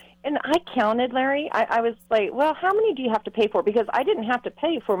 21. And I counted, Larry. I was like, well, how many do you have to pay for? Because I didn't have to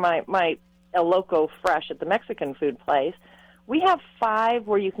pay for my El Loco Fresh at the Mexican food place. We have 5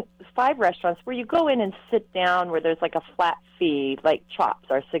 restaurants where you go in and sit down, where there's like a flat fee, like Chops,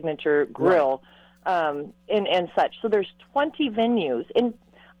 our signature grill, and such. So there's 20 venues. And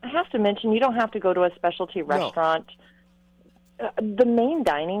I have to mention, you don't have to go to a specialty restaurant. The main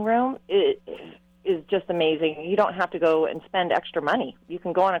dining room is just amazing. You don't have to go and spend extra money. You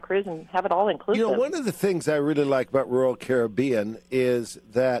can go on a cruise and have it all inclusive. One of the things I really like about Royal Caribbean is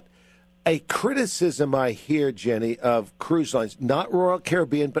that a criticism I hear, Jenny, of cruise lines, not Royal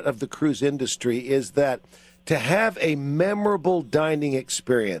Caribbean, but of the cruise industry, is that to have a memorable dining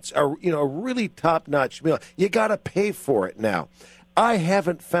experience, a really top-notch meal, you got to pay for it now. I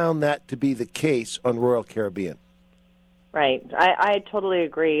haven't found that to be the case on Royal Caribbean. Right. I totally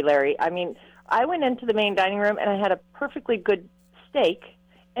agree, Larry. I mean, I went into the main dining room and I had a perfectly good steak,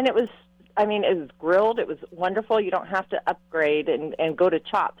 and it was grilled. It was wonderful. You don't have to upgrade and go to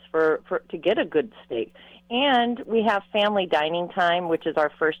Chops to get a good steak. And we have family dining time, which is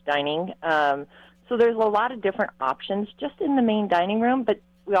our first dining. So there's a lot of different options just in the main dining room, but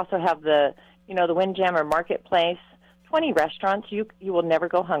we also have the Windjammer Marketplace, 20 restaurants. You will never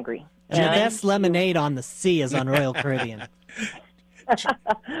go hungry. The best lemonade on the sea is on Royal Caribbean.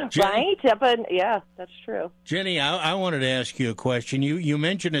 Right? Yeah, that's true. Jenny, I wanted to ask you a question. You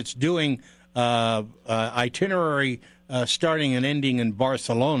mentioned it's doing itinerary starting and ending in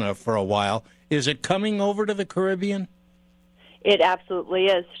Barcelona for a while. Is it coming over to the Caribbean? It absolutely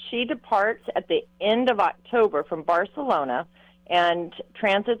is. She departs at the end of October from Barcelona and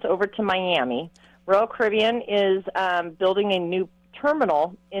transits over to Miami. Royal Caribbean is building a new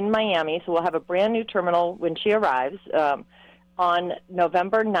terminal in Miami, so we'll have a brand new terminal when she arrives. On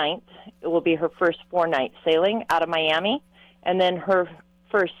November 9th, it will be her first 4-night sailing out of Miami, and then her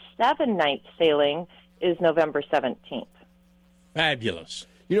first 7-night sailing is November 17th. Fabulous.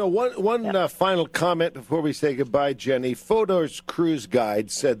 One final comment before we say goodbye, Jenny. Fodor's cruise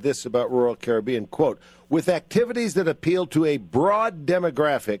guide said this about Royal Caribbean, quote, "With activities that appeal to a broad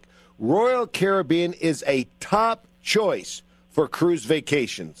demographic, Royal Caribbean is a top choice for cruise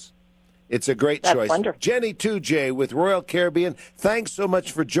vacations." It's a great choice. Wonderful. Jenny 2J with Royal Caribbean, thanks so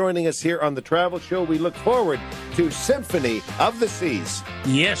much for joining us here on The Travel Show. We look forward to Symphony of the Seas.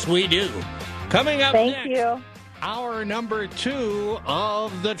 Yes, we do. Coming up Thank next. you. Hour number 2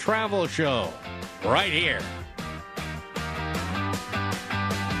 of the Travel Show, right here.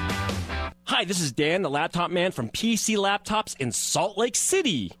 Hi, this is Dan, the laptop man from PC Laptops in Salt Lake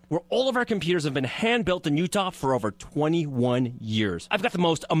City, where all of our computers have been hand-built in Utah for over 21 years. I've got the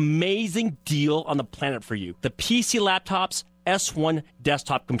most amazing deal on the planet for you. The PC Laptops S1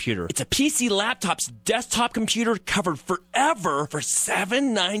 desktop computer. It's a PC Laptops desktop computer covered forever for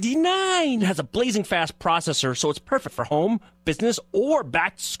 $7.99. It has a blazing fast processor, so it's perfect for home, business, or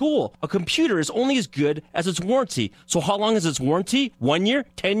back to school. A computer is only as good as its warranty. So how long is its warranty? 1 year?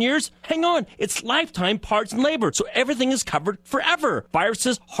 10 years? Hang on. It's lifetime parts and labor, so everything is covered forever.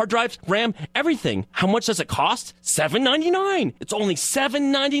 Viruses, hard drives, RAM, everything. How much does it cost? $7.99. It's only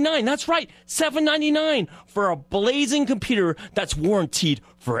 $7.99. That's right, $7.99 for a blazing computer that's warranted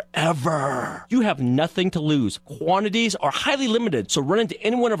forever. You have nothing to lose. Quantities are highly limited, so run into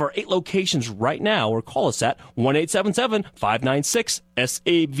any one of our 8 locations right now or call us at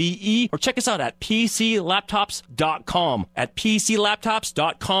 1-877-596-SAVE or check us out at PCLaptops.com. At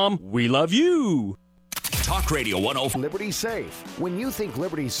PCLaptops.com, we love you. Talk Radio 105. Liberty Safe. When you think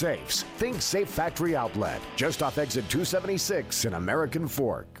Liberty Safes, think Safe Factory Outlet, just off exit 276 in American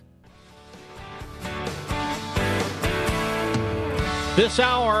Fork. This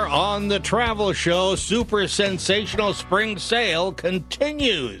hour on the Travel Show, Super Sensational Spring Sale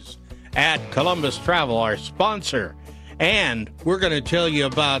continues at Columbus Travel, our sponsor. And we're going to tell you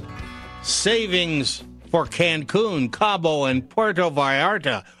about savings for Cancun, Cabo, and Puerto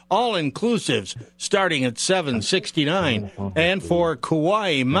Vallarta, all-inclusives, starting at $769. And for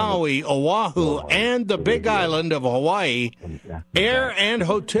Kauai, Maui, Oahu, and the Big Island of Hawaii, air and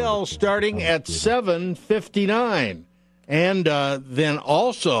hotel starting at $759. And then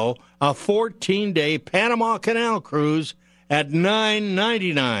also a 14-day Panama Canal cruise at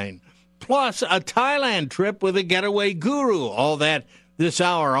 $999. Plus a Thailand trip with a getaway guru. All that this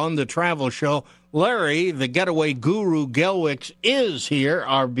hour on the Travel Show. Larry, the getaway guru Gelwicks, is here.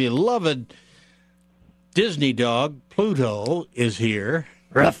 Our beloved Disney dog, Pluto, is here.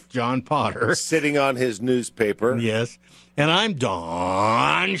 Ruff. John Potter. Sitting on his newspaper. Yes. And I'm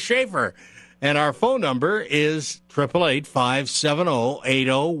Don Schaefer. And our phone number is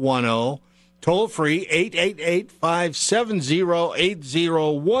 888-570-8010. Toll free,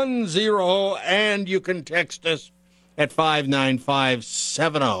 888-570-8010. And you can text us at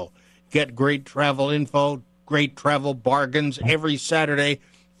 59570. Get great travel info, great travel bargains every Saturday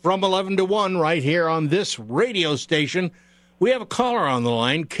from 11 to 1 right here on this radio station. We have a caller on the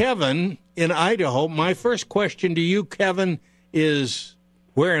line, Kevin in Idaho. My first question to you, Kevin, is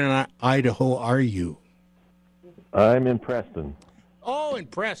where in Idaho are you? I'm in Preston. Oh, in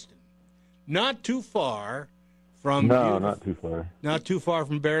Preston. Not too far from... No, not too far. Not too far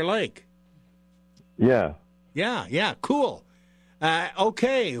from Bear Lake. Yeah. Yeah, cool.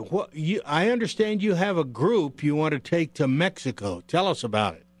 Okay, I understand you have a group you want to take to Mexico. Tell us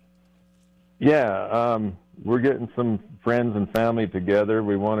about it. Yeah, we're getting some friends and family together.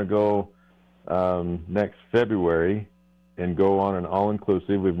 We want to go next February and go on an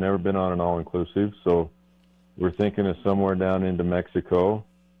all-inclusive. We've never been on an all-inclusive, so we're thinking of somewhere down into Mexico.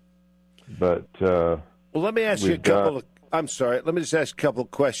 But well, let me ask you a couple of... I'm sorry. Let me just ask a couple of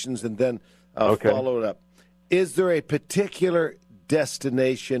questions, and then I'll follow it up. Is there a particular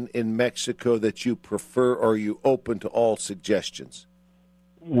destination in Mexico that you prefer, or are you open to all suggestions?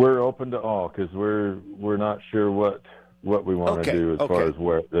 We're open to all because we're not sure what we want to do as far as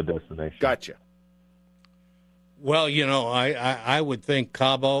where the destination. Gotcha. Well, you know, I would think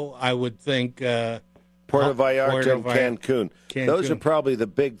Cabo. I would think Puerto Vallarta and Cancun. Those are probably the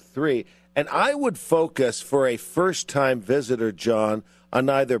big three. And I would focus for a first-time visitor, John, on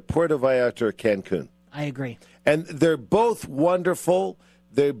either Puerto Vallarta or Cancun. I agree. And they're both wonderful.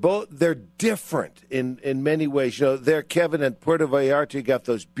 They're different in many ways. You know, there, Kevin, in Puerto Vallarta, you got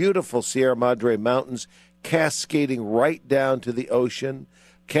those beautiful Sierra Madre mountains cascading right down to the ocean.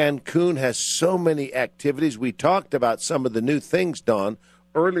 Cancun has so many activities. We talked about some of the new things, Don,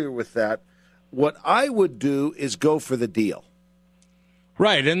 earlier with that. What I would do is go for the deal.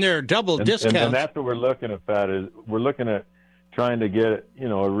 Right, and there are double discounts. And that's what we're looking at, Pat, is we're looking at trying to get,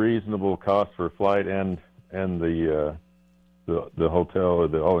 a reasonable cost for flight and the hotel or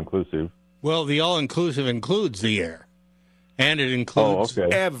the all-inclusive. Well, the all-inclusive includes the air, and it includes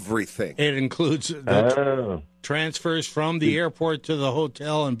everything. It includes the transfers from the airport to the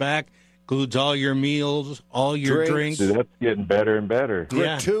hotel and back, includes all your meals, all your drinks. See, that's getting better and better.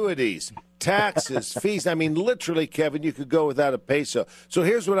 Gratuities, taxes, fees. I mean, literally, Kevin, you could go without a peso. So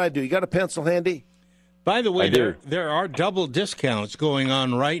here's what I do. You got a pencil handy? By the way, there are double discounts going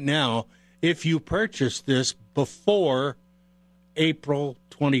on right now if you purchase this before April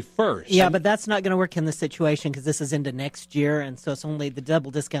 21st. Yeah, but that's not going to work in this situation because this is into next year, and so it's only the double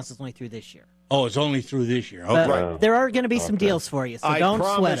discounts is only through this year. Oh, it's only through this year. But Okay. there are going to be some deals for you, so don't sweat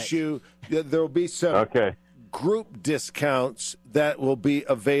it. I promise you there will be some group discounts that will be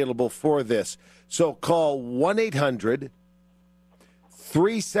available for this. So call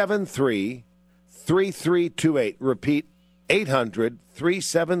 1-800-373-3328. Repeat,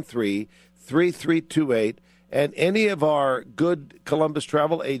 800-373-3328. And any of our good Columbus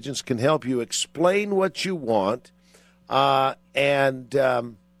travel agents can help you explain what you want, and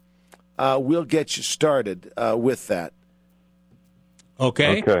we'll get you started with that.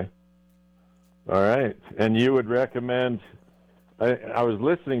 Okay. Okay. All right. And you would recommend, I was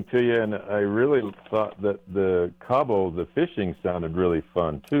listening to you, and I really thought that the Cabo, the fishing sounded really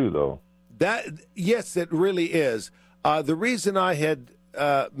fun, too, though. Yes, it really is. The reason I had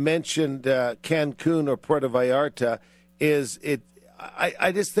mentioned Cancun or Puerto Vallarta is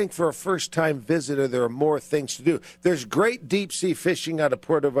I just think for a first-time visitor there are more things to do. There's great deep-sea fishing out of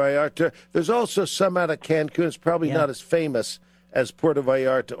Puerto Vallarta. There's also some out of Cancun. It's probably not as famous as Puerto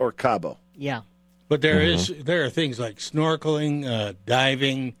Vallarta or Cabo. Yeah. But there are things like snorkeling,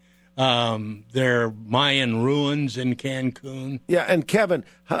 diving. There are Mayan ruins in Cancun. Yeah, and Kevin,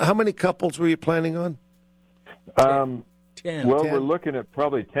 how many couples were you planning on? 10. Well, we're looking at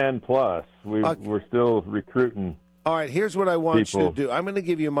probably 10 plus. We're still recruiting. All right, here's what I want you people. to do. I'm going to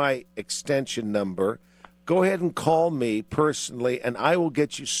give you my extension number. Go ahead and call me personally, and I will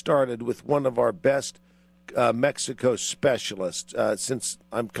get you started with one of our best Mexico specialists, since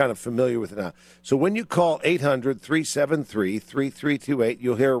I'm kind of familiar with it now. So when you call 800-373-3328,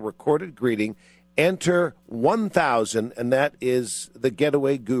 you'll hear a recorded greeting. Enter 1000, and that is the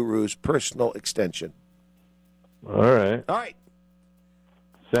Getaway Guru's personal extension. All right. All right.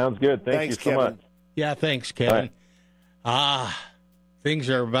 Sounds good. Thank Thanks, you so Kevin. much. Yeah, thanks, Kevin. Things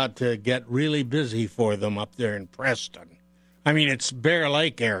are about to get really busy for them up there in Preston. I mean, it's Bear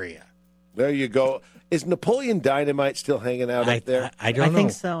Lake area. There you go. Is Napoleon Dynamite still hanging out up there? I don't know. I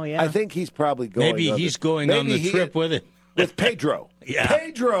think so, yeah. I think he's probably going. Maybe on he's the- going on maybe the trip with it. with Pedro. Yeah.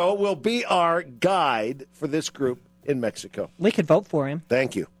 Pedro will be our guide for this group in Mexico. We could vote for him.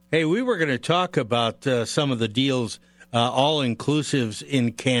 Thank you. Hey, we were going to talk about some of the deals, all-inclusives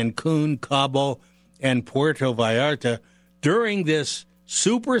in Cancun, Cabo, and Puerto Vallarta during this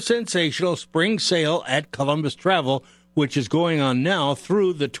super sensational spring sale at Columbus Travel, which is going on now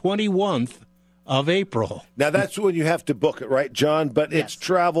through the 21st of April. Now, that's when you have to book it, right, John? But it's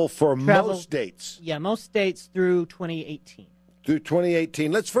travel for most dates. Yeah, most dates through 2018. Through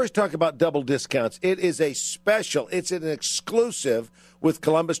 2018. Let's first talk about double discounts. It is a special. It's an exclusive with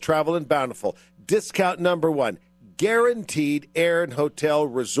Columbus Travel and Bountiful. Discount number one, guaranteed air and hotel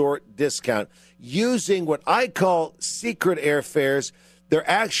resort discount. Using what I call secret airfares. They're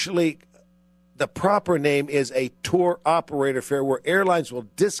actually, the proper name is a tour operator fare, where airlines will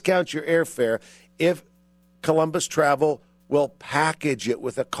discount your airfare if Columbus Travel will package it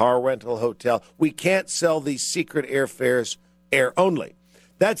with a car rental hotel. We can't sell these secret airfares air only.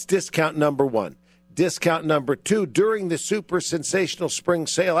 That's discount number one. Discount number two, during the super sensational spring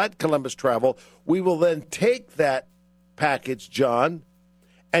sale at Columbus Travel, we will then take that package, John,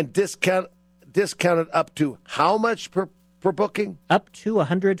 and discount it up to how much per booking? Up to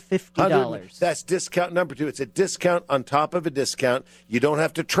 $150. That's discount number two. It's a discount on top of a discount. You don't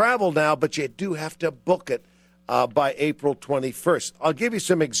have to travel now, but you do have to book it by April 21st. I'll give you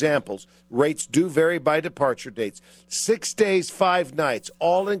some examples. Rates do vary by departure dates. 6 days, 5 nights,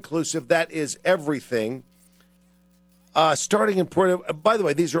 all-inclusive. That is everything. Starting in Puerto... By the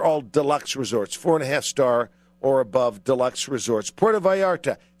way, these are all deluxe resorts, 4.5-star or above deluxe resorts. Puerto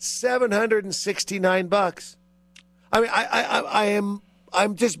Vallarta, $769. I mean,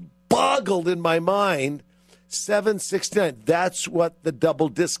 I'm just boggled in my mind. $769. That's what the double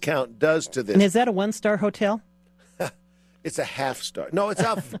discount does to this. And is that a 1-star hotel? It's a half-star. No, it's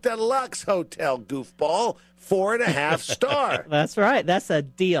a deluxe hotel, goofball. 4.5 star. That's right. That's a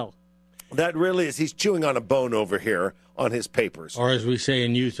deal. That really is. He's chewing on a bone over here on his papers. Or as we say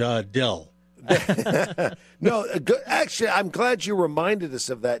in Utah, dill. No, actually, I'm glad you reminded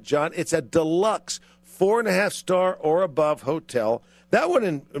us of that, John. It's a deluxe 4.5 star or above hotel. That one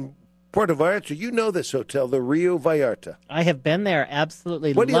in Puerto Vallarta, you know this hotel, the Rio Vallarta. I have been there.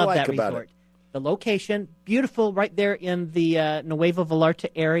 Absolutely What do you love like that about resort. it? The location, beautiful right there in the Nuevo Vallarta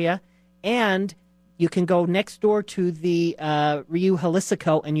area. And you can go next door to the Rio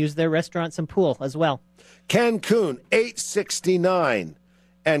Jalisco and use their restaurants and pool as well. Cancun, $869.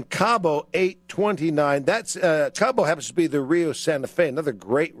 And Cabo, $829. That's Cabo happens to be the Rio Santa Fe, another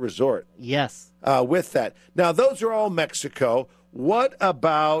great resort. Yes. with that. Now, those are all Mexico. What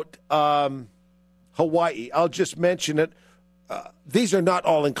about Hawaii? I'll just mention it. These are not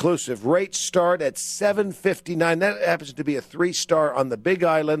all-inclusive. Rates start at $759. That happens to be a 3-star on the Big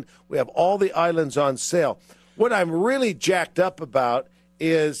Island. We have all the islands on sale. What I'm really jacked up about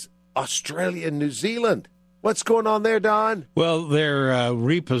is Australia and New Zealand. What's going on there, Don? Well, they're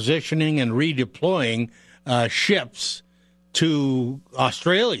repositioning and redeploying ships to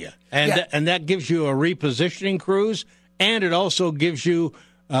Australia. And that gives you a repositioning cruise, and it also gives you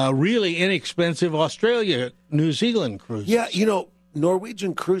really inexpensive Australia-New Zealand cruises. Yeah,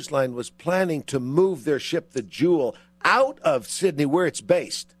 Norwegian Cruise Line was planning to move their ship, the Jewel, out of Sydney, where it's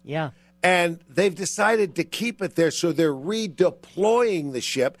based. Yeah. And they've decided to keep it there, so they're redeploying the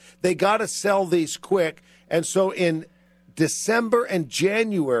ship. They got to sell these quick. And so in December and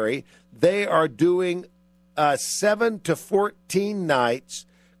January, they are doing 7 to 14 nights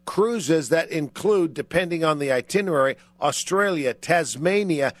cruises that include, depending on the itinerary, Australia,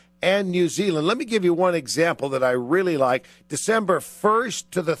 Tasmania, and New Zealand. Let me give you one example that I really like. December 1st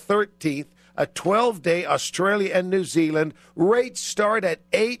to the 13th, a 12-day Australia and New Zealand. Rates start at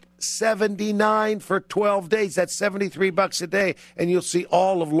 $879 for 12 days. That's $73 a day, and you'll see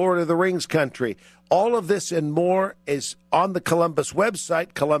all of Lord of the Rings country. All of this and more is on the Columbus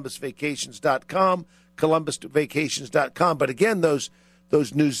website, columbusvacations.com, columbusvacations.com. But again, those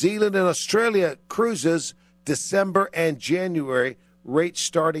New Zealand and Australia cruises, December and January, rates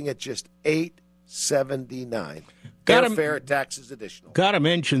starting at just $879. Airfare, taxes additional. Got to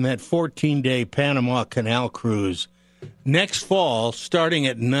mention that 14-day Panama Canal cruise next fall, starting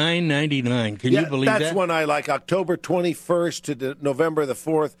at $9.99. Can you believe that? That's one I like. October 21st to November the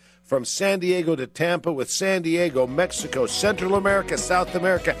 4th, from San Diego to Tampa, with San Diego, Mexico, Central America, South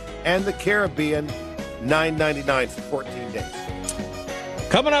America, and the Caribbean, $9.99 for 14 days.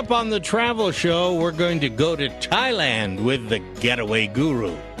 Coming up on the Travel Show, we're going to go to Thailand with the Getaway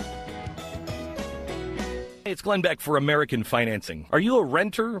Guru. Hey, it's Glenn Beck for American Financing. Are you a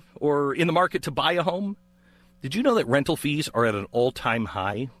renter or in the market to buy a home? Did you know that rental fees are at an all-time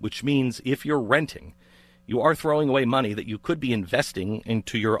high, which means if you're renting, you are throwing away money that you could be investing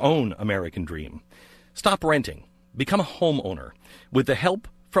into your own American dream. Stop renting. Become a homeowner with the help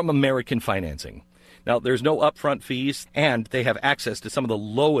from American Financing. Now, there's no upfront fees, and they have access to some of the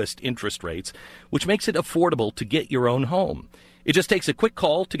lowest interest rates, which makes it affordable to get your own home. It just takes a quick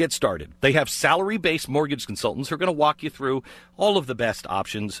call to get started. They have salary-based mortgage consultants who are going to walk you through all of the best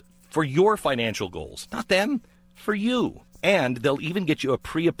options for your financial goals. Not them, for you. And they'll even get you a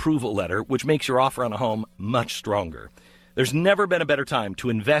pre-approval letter, which makes your offer on a home much stronger. There's never been a better time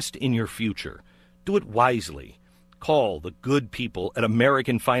to invest in your future. Do it wisely. Call the good people at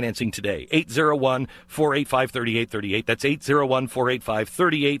American Financing today, 801-485-3838. That's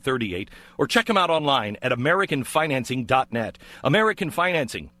 801-485-3838. Or check them out online at AmericanFinancing.net. American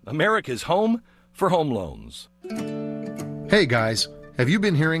Financing, America's home for home loans. Hey guys, have you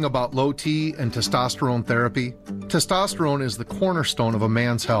been hearing about low T and testosterone therapy? Testosterone is the cornerstone of a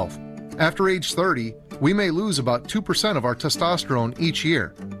man's health. After age 30, we may lose about 2% of our testosterone each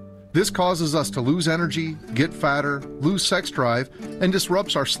year. This causes us to lose energy, get fatter, lose sex drive, and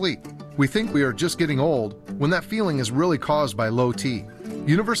disrupts our sleep. We think we are just getting old when that feeling is really caused by low T.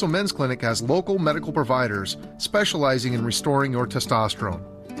 Universal Men's Clinic has local medical providers specializing in restoring your testosterone.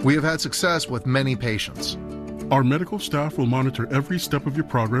 We have had success with many patients. Our medical staff will monitor every step of your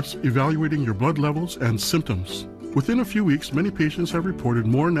progress, evaluating your blood levels and symptoms. Within a few weeks, many patients have reported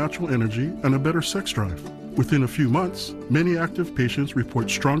more natural energy and a better sex drive. Within a few months, many active patients report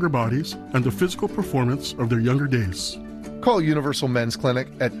stronger bodies and the physical performance of their younger days. Call Universal Men's Clinic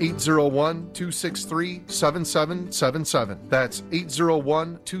at 801-263-7777. That's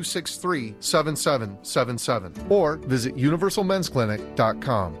 801-263-7777. Or visit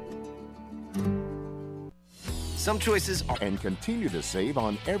universalmensclinic.com. Some choices are... And continue to save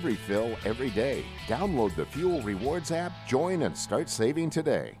on every fill every day. Download the Fuel Rewards app, join, and start saving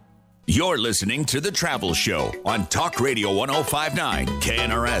today. You're listening to The Travel Show on Talk Radio 1059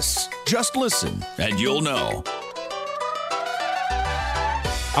 KNRS. Just listen and you'll know.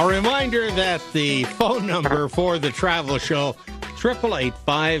 A reminder that the phone number for The Travel Show,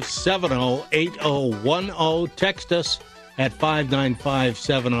 888-570-8010. Text us at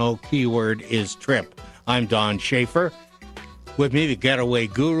 59570. Keyword is TRIP. I'm Don Schaefer. With me, the Getaway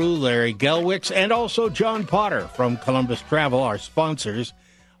Guru, Larry Gelwicks, and also John Potter from Columbus Travel, our sponsors.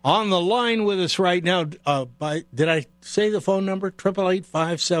 On the line with us right now, did I say the phone number?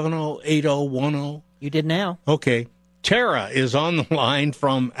 888-570-8010? You did now. Okay. Tara is on the line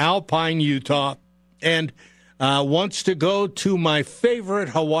from Alpine, Utah. And wants to go to my favorite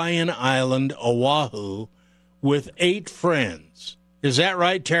Hawaiian island, Oahu, with 8 friends. Is that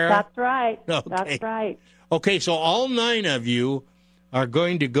right, Tara? That's right. Okay. That's right. Okay, so all 9 of you are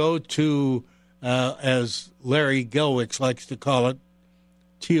going to go to, as Larry Gelwicks likes to call it,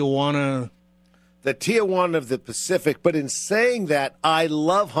 Tijuana. The Tijuana of the Pacific. But in saying that, I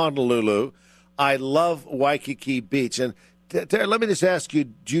love Honolulu. I love Waikiki Beach. And Tara, let me just ask you,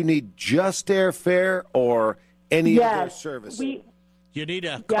 do you need just airfare or any of their services? You need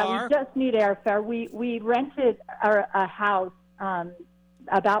a Yeah, car? we just need airfare. We rented a house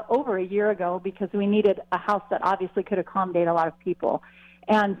about over a year ago because we needed a house that obviously could accommodate a lot of people.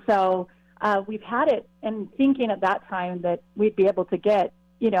 And so we've had it and thinking at that time that we'd be able to get,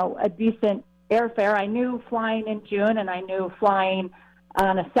 a decent airfare. I knew flying in June and I knew flying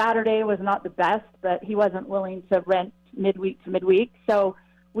on a Saturday was not the best, but he wasn't willing to rent midweek to midweek. So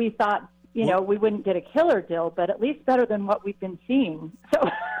we thought, we wouldn't get a killer deal, but at least better than what we've been seeing. So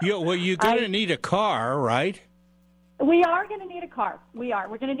You're going to need a car, right? we are going to need a car. We are.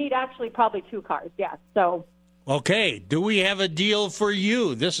 We're going to need actually probably 2 cars, yes. So. Okay. Do we have a deal for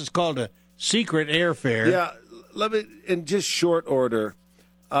you? This is called a secret airfare. Yeah. Let me, in just short order,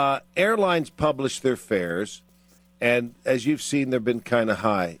 airlines publish their fares, and as you've seen, they've been kind of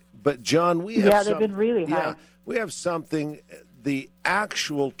high. But, John, we have they've been really high. Yeah, we have something. The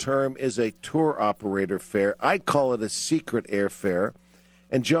actual term is a tour operator fare. I call it a secret airfare.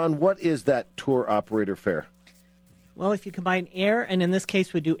 And, John, what is that tour operator fare? Well, if you combine air, and in this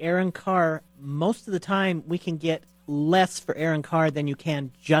case we do air and car, most of the time we can get less for air and car than you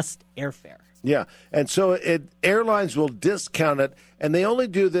can just airfare. Yeah, and so airlines will discount it, and they only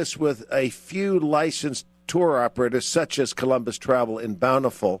do this with a few licensed tour operators, such as Columbus Travel in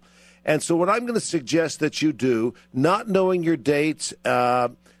Bountiful. And so what I'm going to suggest that you do, not knowing your dates,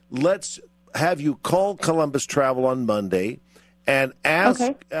 let's have you call Columbus Travel on Monday and ask.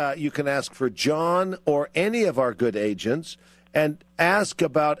 Okay. You can ask for John or any of our good agents and ask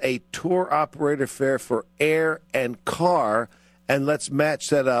about a tour operator fare for air and car, and let's match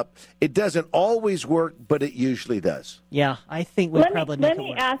that up. It doesn't always work, but it usually does. Yeah, I think we'll probably make it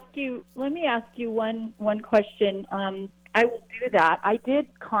work. Let me ask you one question. I will do that. I did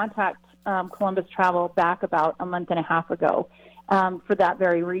contact Columbus Travel back about a month and a half ago for that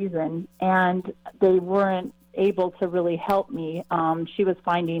very reason, and they weren't able to really help me. She was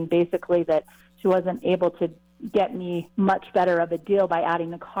finding basically that she wasn't able to get me much better of a deal by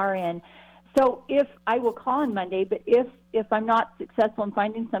adding the car in. So if I will call on Monday, but if I'm not successful in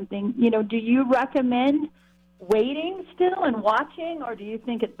finding something, do you recommend waiting still and watching, or do you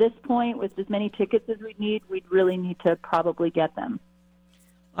think at this point, with as many tickets as we need, we'd really need to probably get them?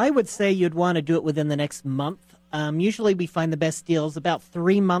 I would say you'd want to do it within the next month. Usually we find the best deals about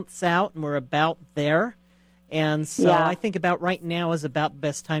 3 months out, and we're about there. And so I think about right now is about the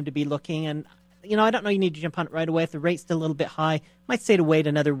best time to be looking. And, I don't know you need to jump on it right away. If the rate's still a little bit high, might say to wait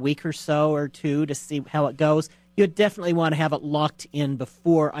another week or so or 2 to see how it goes. You'd definitely want to have it locked in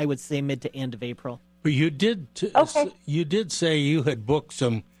before, I would say, mid to end of April. But you did say you had booked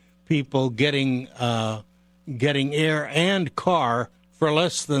some people getting air and car for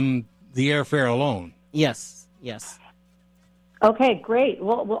less than the airfare alone. Yes. Okay, great.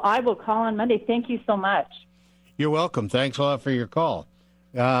 Well, I will call on Monday. Thank you so much. You're welcome. Thanks a lot for your call.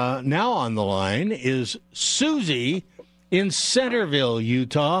 Now on the line is Susie in Centerville,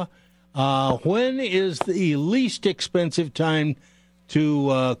 Utah. When is the least expensive time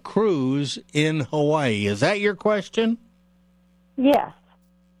to cruise in Hawaii? Is that your question? Yes.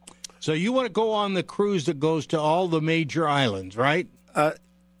 So you want to go on the cruise that goes to all the major islands, right?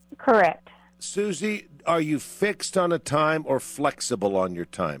 Correct. Susie, are you fixed on a time or flexible on your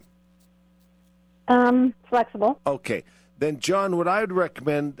time? Flexible. Okay. Then, John, what I would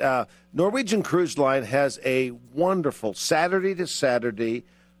recommend, Norwegian Cruise Line has a wonderful Saturday to Saturday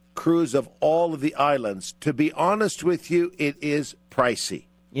cruise of all of the islands. To be honest with you, it is pricey.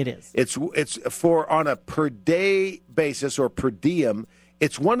 It is. It's for on a per day basis or per diem.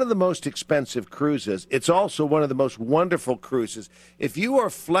 It's one of the most expensive cruises. It's also one of the most wonderful cruises. If you are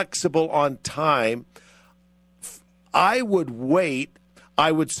flexible on time, I would wait.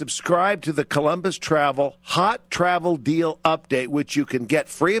 I would subscribe to the Columbus Travel Hot Travel Deal Update, which you can get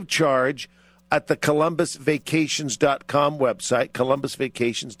free of charge at the columbusvacations.com website,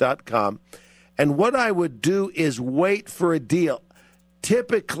 columbusvacations.com. And what I would do is wait for a deal.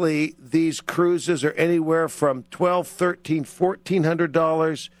 Typically, these cruises are anywhere from $1,200, $1,300,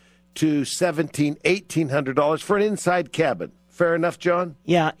 $1,400 to $1,700, $1,800 for an inside cabin. Fair enough, John?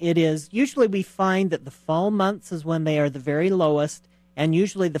 Yeah, it is. Usually we find that the fall months is when they are the very lowest, And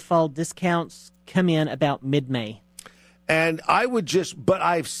usually the fall discounts come in about mid-May. And I would but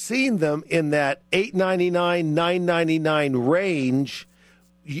I've seen them in that $8.99, $9.99 range.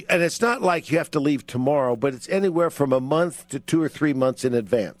 And it's not like you have to leave tomorrow, but it's anywhere from a month to 2 or 3 months in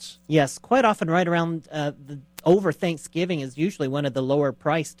advance. Yes, quite often right around over Thanksgiving is usually one of the lower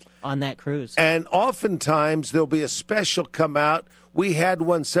priced on that cruise. And oftentimes there'll be a special come out. We had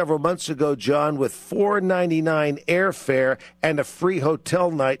one several months ago, John, with $4.99 airfare and a free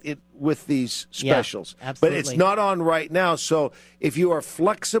hotel night with these specials. Yeah, absolutely. But it's not on right now. So if you are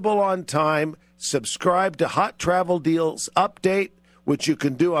flexible on time, subscribe to Hot Travel Deals Update, which you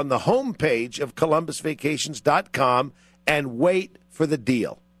can do on the homepage of ColumbusVacations.com, and wait for the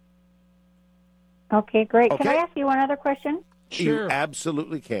deal. Okay, great. Okay. Can I ask you one other question? Sure. You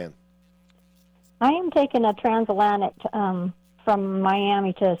absolutely can. I am taking a transatlantic from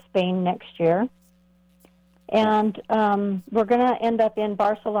Miami to Spain next year, and we're going to end up in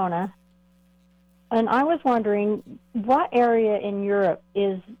Barcelona. And I was wondering, what area in Europe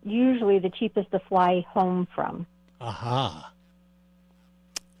is usually the cheapest to fly home from? Aha.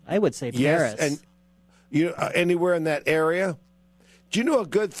 I would say Paris. Yes, and anywhere in that area. Do you know a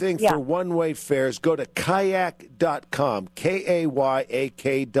good thing for one-way fares? Go to kayak.com, KAYAK.com,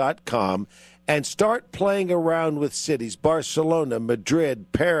 and start playing around with cities. Barcelona,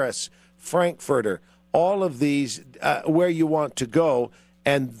 Madrid, Paris, Frankfurt, all of these where you want to go,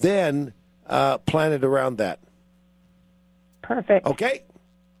 and then plan it around that. Perfect. Okay?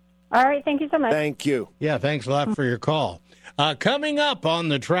 All right, thank you so much. Thank you. Yeah, thanks a lot for your call. Coming up on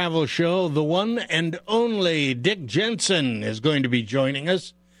the Travel Show, the one and only Dick Jensen is going to be joining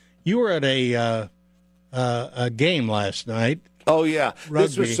us. You were at a game last night. Oh, yeah. Rugby.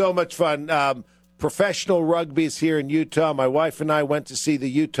 This was so much fun. Professional rugby is here in Utah. My wife and I went to see the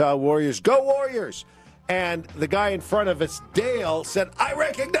Utah Warriors. Go Warriors! And the guy in front of us, Dale, said, I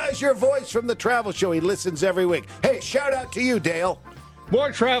recognize your voice from the Travel Show. He listens every week. Hey, shout out to you, Dale.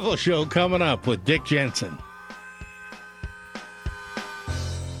 More Travel Show coming up with Dick Jensen.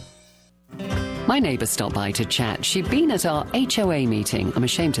 My neighbour stopped by to chat. She'd been at our HOA meeting. I'm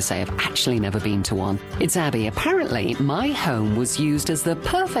ashamed to say I've actually never been to one. It's Abby. Apparently, my home was used as the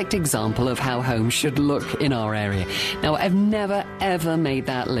perfect example of how homes should look in our area. Now, I've never, ever made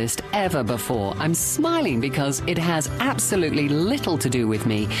that list ever before. I'm smiling because it has absolutely little to do with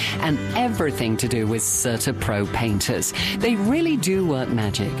me and everything to do with CertaPro painters. They really do work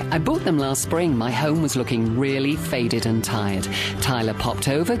magic. I bought them last spring. My home was looking really faded and tired. Tyler popped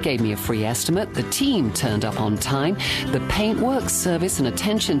over, gave me a free estimate. The team turned up on time. The paintwork, service, and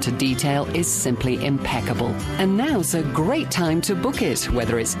attention to detail is simply impeccable. And now's a great time to book it,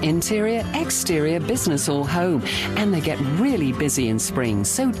 whether it's interior, exterior, business, or home. And they get really busy in spring,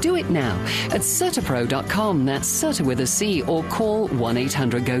 so do it now at CertaPro.com. That's Certa with a C, or call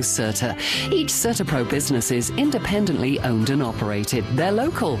 1-800-GO-CERTA. Each CertaPro business is independently owned and operated. They're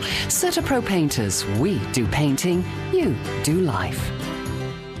local. CertaPro Painters. We do painting. You do life.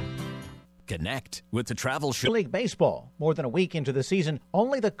 Connect with the Travel Show. League Baseball. More than a week into the season,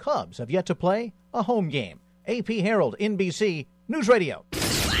 only the Cubs have yet to play a home game. AP Herald, NBC News Radio.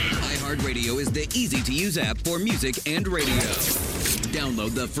 iHeartRadio is the easy-to-use app for music and radio.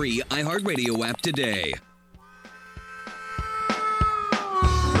 Download the free iHeartRadio app today.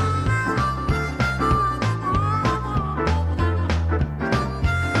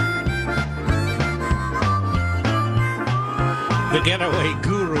 The Getaway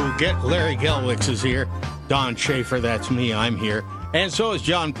Guru, Larry Gelwicks is here. Don Schaefer, that's me, I'm here. And so is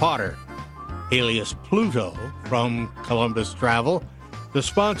John Potter, alias Pluto, from Columbus Travel. The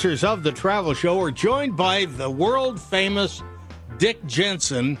sponsors of the Travel Show are joined by the world-famous Dick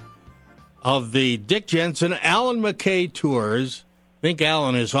Jensen of the Dick Jensen Alan McKay Tours. I think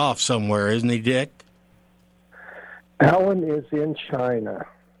Alan is off somewhere, isn't he, Dick? Alan is in China.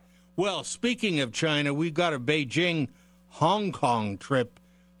 Well, speaking of China, we've got a Beijing Hong Kong trip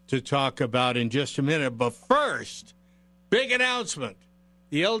to talk about in just a minute. But first, big announcement.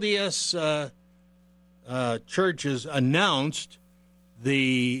 The LDS churches announced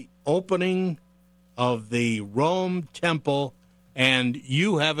the opening of the Rome Temple, and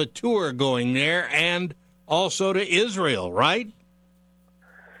you have a tour going there and also to Israel, right?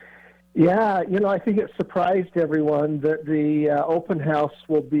 Yeah, I think it surprised everyone that the open house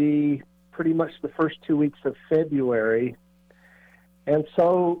will be pretty much the first 2 weeks of February. And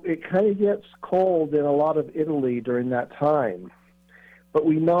so it kind of gets cold in a lot of Italy during that time. But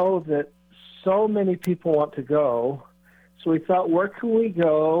we know that so many people want to go. So we thought, where can we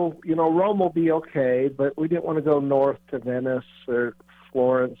go? Rome will be okay, but we didn't want to go north to Venice or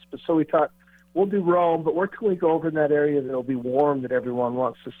Florence. So we thought, we'll do Rome, but where can we go over in that area that'll be warm that everyone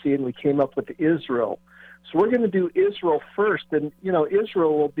wants to see? And we came up with Israel. So we're going to do Israel first. And,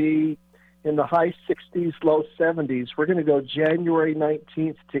 Israel will be in the high 60s, low 70s. We're going to go January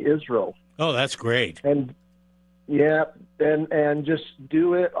 19th to Israel. Oh, that's great. And just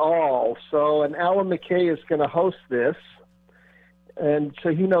do it all. So, and Alan McKay is going to host this. And so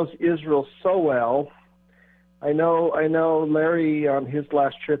he knows Israel so well. I know Larry on his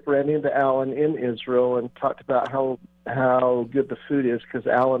last trip ran into Alan in Israel and talked about how good the food is because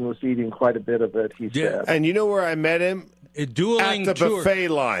Alan was eating quite a bit of it, he said. And you know where I met him? At the buffet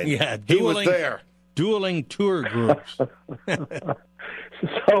line. Yeah, he was there. Dueling tour groups.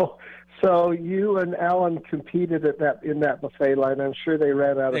 So you and Alan competed in that buffet line. I'm sure they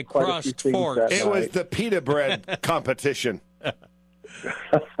ran out of quite a few things that night. It was the pita bread competition.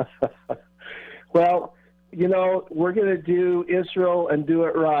 Well, we're going to do Israel and do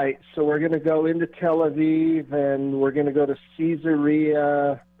it right. So we're going to go into Tel Aviv, and we're going to go to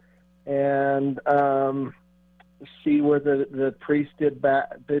Caesarea and see where the priest did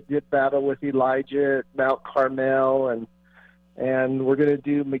battle with Elijah at Mount Carmel, and we're going to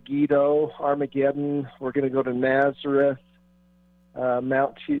do Megiddo, Armageddon. We're going to go to Nazareth,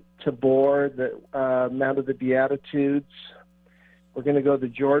 Mount Tabor, the Mount of the Beatitudes. We're going to go to the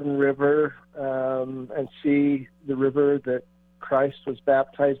Jordan River and see the river that Christ was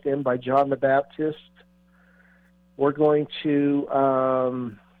baptized in by John the Baptist. We're going to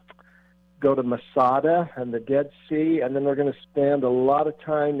go to Masada and the Dead Sea, and then we're going to spend a lot of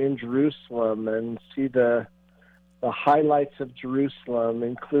time in Jerusalem and see the highlights of Jerusalem,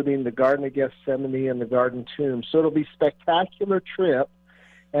 including the Garden of Gethsemane and the Garden Tomb. So it'll be a spectacular trip.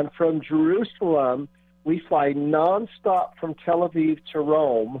 And from Jerusalem, we fly nonstop from Tel Aviv to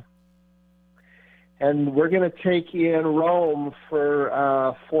Rome, and we're going to take in Rome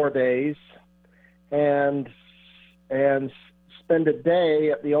for 4 days, and spend a day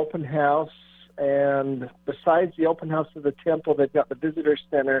at the open house. And besides the open house of the temple, they've got the visitor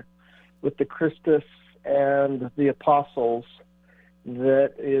center with the Christus and the apostles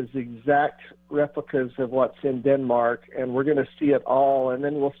that is exact replicas of what's in Denmark, and we're going to see it all. And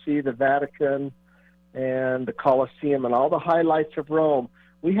then we'll see the Vatican and the Colosseum and all the highlights of Rome.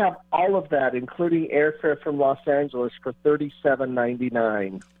 We have all of that, including airfare from Los Angeles for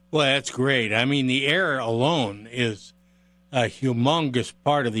 $37.99. Well, that's great. I mean, the air alone is a humongous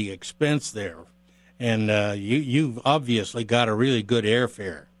part of the expense there, and you've obviously got a really good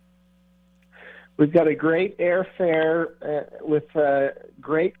airfare. We've got a great airfare with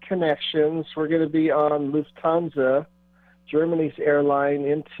great connections. We're going to be on Lufthansa, Germany's airline,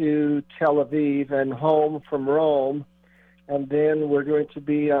 into Tel Aviv and home from Rome. And then we're going to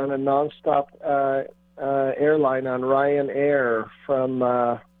be on a nonstop airline on Ryanair from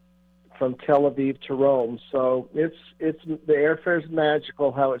Tel Aviv to Rome. So it's the airfare's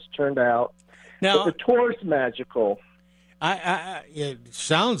magical how it's turned out. Now, but the tour's magical. It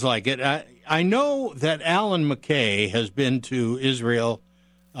sounds like it. I know that Alan McKay has been to Israel,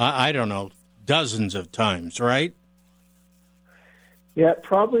 I don't know, dozens of times, right? Yeah,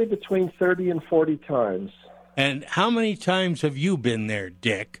 probably between 30 and 40 times. And how many times have you been there,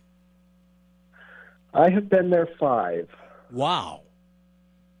 Dick? I have been there 5. Wow.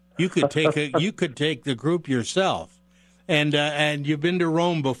 You could take the group yourself. And you've been to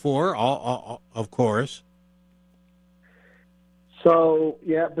Rome before, of course. So,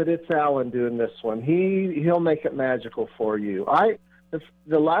 yeah, but it's Alan doing this one. He'll make it magical for you.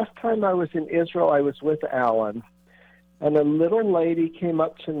 The last time I was in Israel, I was with Alan, and a little lady came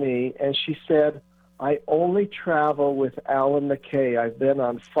up to me, and she said, I only travel with Alan McKay. I've been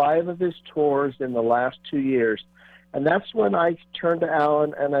on 5 of his tours in the last 2 years. And that's when I turned to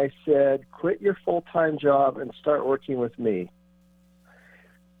Alan and I said, quit your full-time job and start working with me.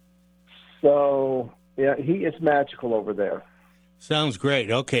 So, yeah, he is magical over there. Sounds great.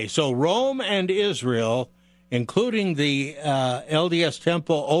 Okay, so Rome and Israel, including the LDS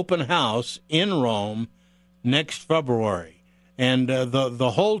Temple open house in Rome next February. And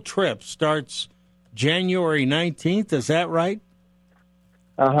the whole trip starts January 19th, is that right?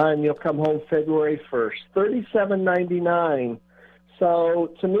 And you'll come home February 1st. $37.99.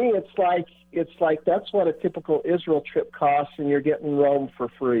 So to me, it's like that's what a typical Israel trip costs, and you're getting Rome for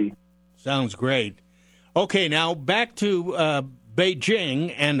free. Sounds great. Okay, now back to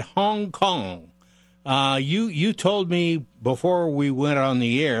Beijing and Hong Kong. You told me before we went on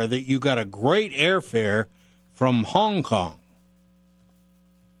the air that you got a great airfare from Hong Kong.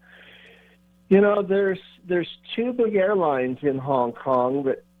 You know, there's 2 big airlines in Hong Kong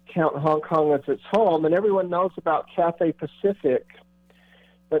that count Hong Kong as its home, and everyone knows about Cathay Pacific.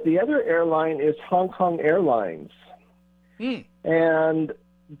 But the other airline is Hong Kong Airlines. And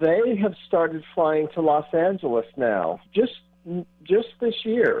they have started flying to Los Angeles now, just this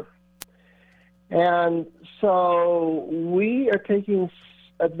year. And so we are taking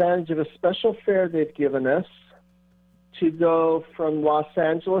advantage of a special fare they've given us to go from Los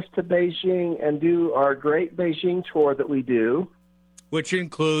Angeles to Beijing and do our great Beijing tour that we do. Which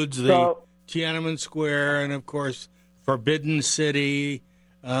includes the Tiananmen Square and, of course, Forbidden City,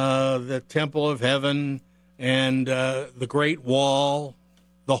 the Temple of Heaven, and the Great Wall,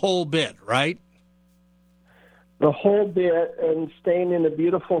 the whole bit, right? The whole bit, and staying in a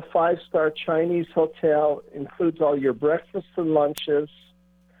beautiful 5-star Chinese hotel includes all your breakfasts and lunches.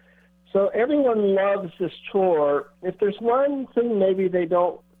 So everyone loves this tour. If there's one thing maybe they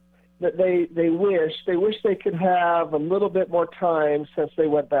wish they could have a little bit more time since they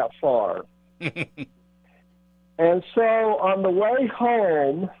went that far. And so on the way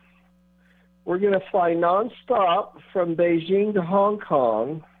home, we're going to fly nonstop from Beijing to Hong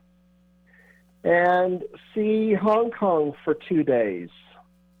Kong and see Hong Kong for 2 days.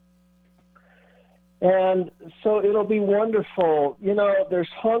 And so it'll be wonderful. You know, there's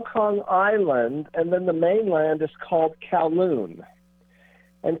Hong Kong Island, and then the mainland is called Kowloon.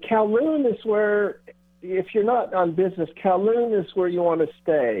 And Kowloon is where, if you're not on business, Kowloon is where you want to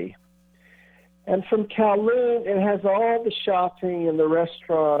stay. And from Kowloon, it has all the shopping and the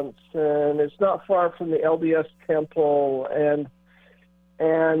restaurants, and it's not far from the LDS temple.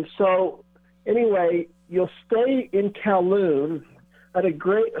 And so, anyway, you'll stay in Kowloon at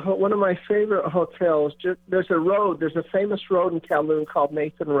one of my favorite hotels. There's a famous road in Kowloon called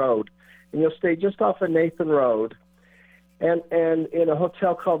Nathan Road, and you'll stay just off of Nathan Road, and in a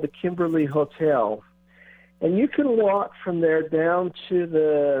hotel called the Kimberly Hotel. And you can walk from there down to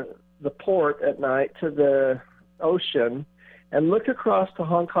the port at night to the ocean and look across to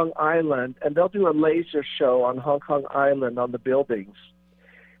Hong Kong Island, and they'll do a laser show on Hong Kong Island on the buildings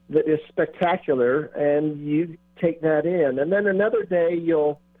that is spectacular, and you take that in. And then another day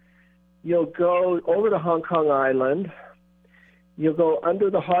you'll go over to Hong Kong Island, you'll go under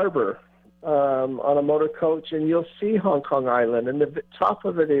the harbor on a motor coach, and you'll see Hong Kong Island, and the top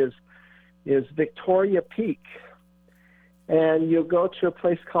of it is Victoria Peak. And you'll go to a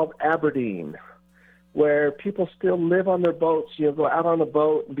place called Aberdeen, where people still live on their boats. You'll go out on a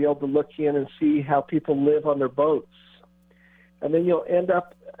boat and be able to look in and see how people live on their boats. And then you'll end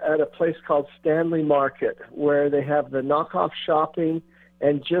up at a place called Stanley Market, where they have the knockoff shopping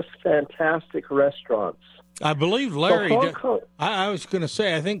and just fantastic restaurants. I believe Larry, I was going to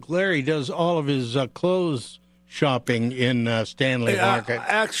say, I think Larry does all of his clothes shopping in Stanley Market.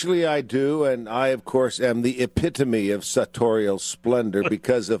 Actually, I do, and I, of course, am the epitome of sartorial splendor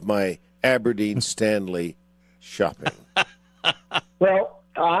because of my Aberdeen Stanley shopping. Well,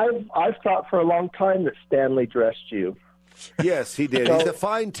 I've thought for a long time that Stanley dressed you. Yes, he did. He's a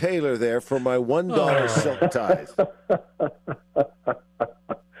fine tailor there for my $1 silk ties.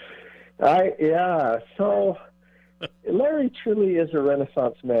 So Larry truly is a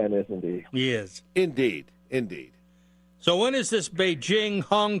Renaissance man, isn't he? He is. Indeed. So when is this Beijing,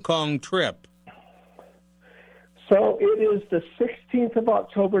 Hong Kong trip? So it is the 16th of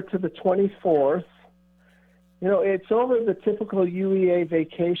October to the 24th. You know, it's over the typical UEA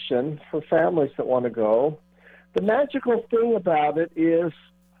vacation for families that want to go. The magical thing about it is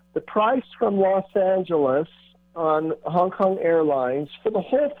the price from Los Angeles on Hong Kong Airlines for the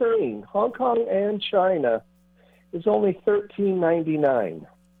whole thing, Hong Kong and China, is only $13.99.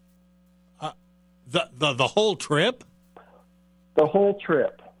 The whole trip? The whole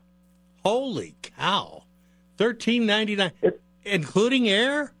trip. Holy cow. $13.99, including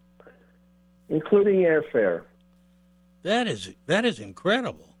air? Including airfare. That is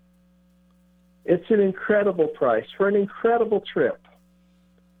incredible. It's an incredible price for an incredible trip.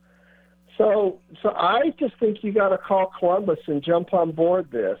 So I just think you got to call Columbus and jump on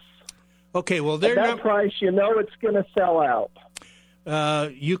board this. Okay, well, at that price, you know it's going to sell out.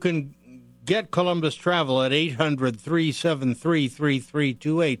 You can get Columbus Travel at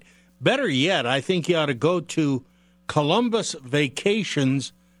 800-373-3328. Better yet, I think you ought to go to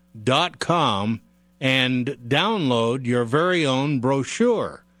columbusvacations.com and download your very own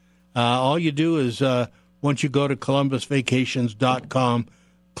brochure. All you do is, once you go to columbusvacations.com,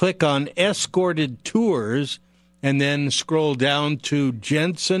 click on Escorted Tours, and then scroll down to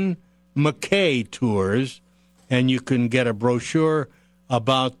Jensen McKay Tours, and you can get a brochure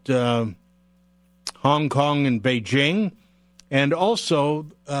about Hong Kong and Beijing, and also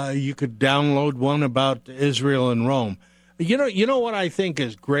you could download one about Israel and Rome. You know what I think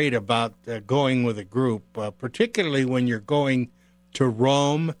is great about going with a group, particularly when you're going to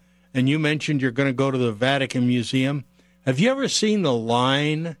Rome, and you mentioned you're going to go to the Vatican Museum. Have you ever seen the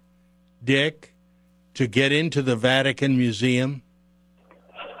line, Dick, to get into the Vatican Museum?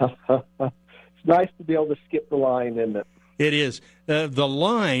 It's nice to be able to skip the line, isn't it? It is. The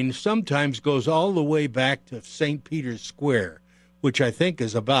line sometimes goes all the way back to St. Peter's Square, which I think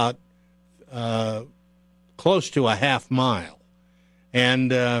is about close to a half mile.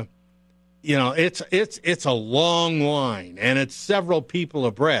 And, it's a long line, and it's several people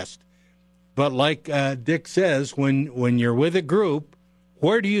abreast. But like Dick says, when you're with a group,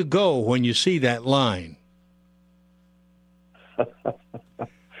 where do you go when you see that line?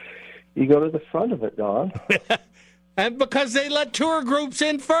 You go to the front of it, Don. And because they let tour groups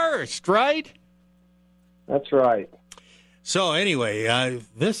in first, right? That's right. So anyway,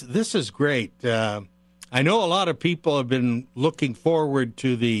 this is great. I know a lot of people have been looking forward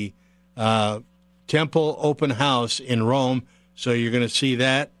to the Temple Open House in Rome, so you're going to see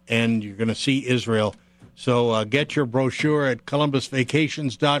that, and you're going to see Israel. So get your brochure at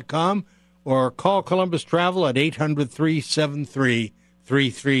columbusvacations.com or call Columbus Travel at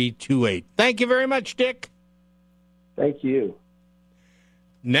 800-373-3328. Thank you very much, Dick. Thank you.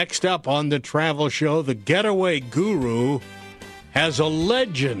 Next up on the travel show, the Getaway Guru has a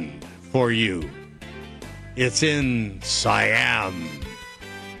legend for you. It's in Siam.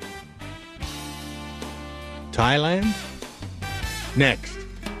 Thailand? Next.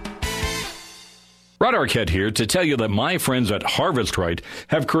 Rod Arquette here to tell you that my friends at Harvest Right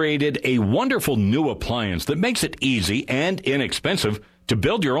have created a wonderful new appliance that makes it easy and inexpensive to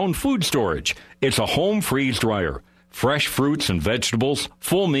build your own food storage. It's a home freeze dryer. Fresh fruits and vegetables,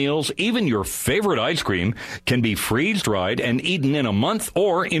 full meals, even your favorite ice cream can be freeze-dried and eaten in a month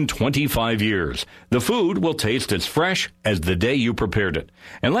or in 25 years. The food will taste as fresh as the day you prepared it.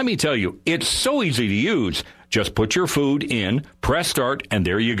 And let me tell you, it's so easy to use. Just put your food in, press start, and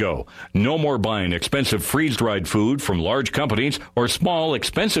there you go. No more buying expensive freeze-dried food from large companies or small,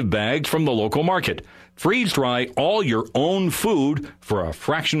 expensive bags from the local market. Freeze-dry all your own food for a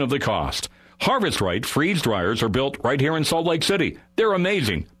fraction of the cost. Harvest Right freeze dryers are built right here in Salt Lake City. They're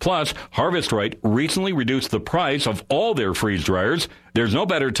amazing. Plus, Harvest Right recently reduced the price of all their freeze dryers. There's no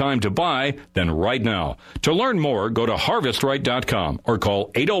better time to buy than right now. To learn more, go to harvestright.com or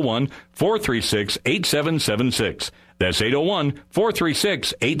call 801-436-8776. That's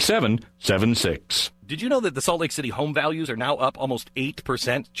 801-436-8776. Did you know that the Salt Lake City home values are now up almost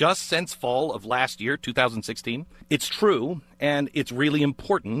 8% just since fall of last year, 2016? It's true, and it's really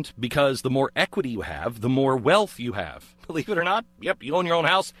important because the more equity you have, the more wealth you have. Believe it or not, yep, you own your own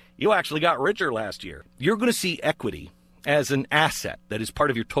house. You actually got richer last year. You're going to see equity as an asset that is part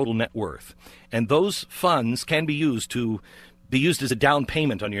of your total net worth. And those funds can be used as a down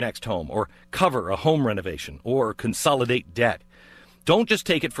payment on your next home, or cover a home renovation, or consolidate debt. Don't just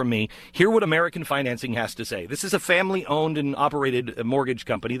take it from me. Hear what American Financing has to say. This is a family-owned and operated mortgage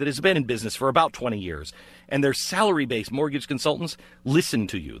company that has been in business for about 20 years. And their salary-based mortgage consultants listen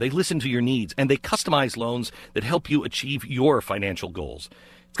to you. They listen to your needs, and they customize loans that help you achieve your financial goals.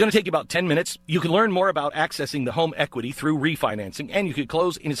 It's going to take you about 10 minutes. You can learn more about accessing the home equity through refinancing, and you can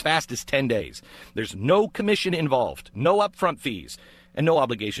close in as fast as 10 days. There's no commission involved, no upfront fees, and no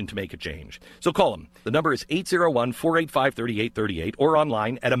obligation to make a change. So call them. The number is 801-485-3838 or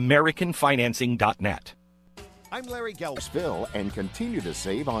online at AmericanFinancing.net. I'm Larry Fill and continue to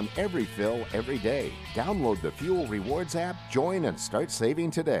save on every fill every day. Download the Fuel Rewards app, join, and start saving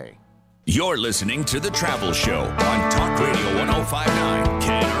today. You're listening to The Travel Show on Talk Radio 105.9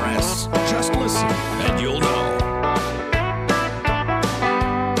 KNRS. Just listen and you'll know.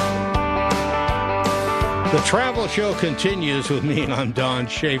 The Travel Show continues with me. I'm Don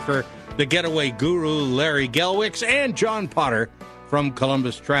Schaefer, the Getaway Guru, Larry Gelwicks, and John Potter from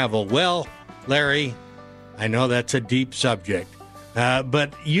Columbus Travel. Well, Larry, I know that's a deep subject,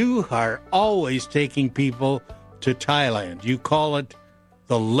 but you are always taking people to Thailand. You call it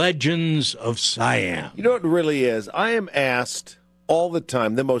the Legends of Siam. You know what it really is? I am asked all the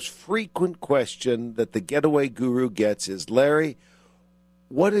time, the most frequent question that the Getaway Guru gets is, Larry,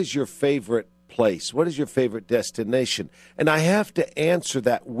 what is your favorite place? What is your favorite destination? And I have to answer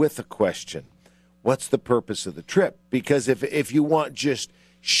that with a question. What's the purpose of the trip? Because if you want just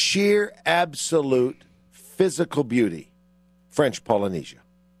sheer, absolute physical beauty, French Polynesia.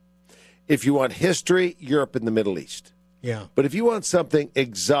 If you want history, Europe and the Middle East. Yeah. But if you want something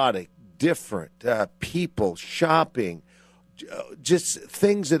exotic, different, people, shopping, just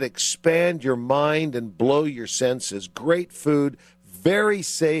things that expand your mind and blow your senses, great food, very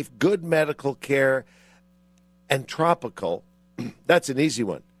safe, good medical care, and tropical, that's an easy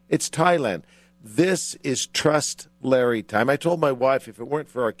one. It's Thailand. This is Trust Larry time. I told my wife if it weren't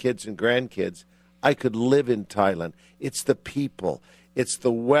for our kids and grandkids, I could live in Thailand. It's the people, it's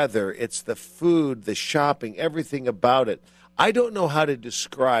the weather, it's the food, the shopping, everything about it. I don't know how to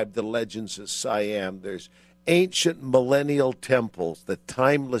describe the legends of Siam. There's ancient millennial temples, the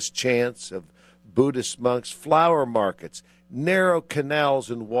timeless chants of Buddhist monks, flower markets, narrow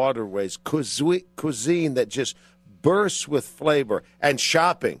canals and waterways, cuisine that just bursts with flavor, and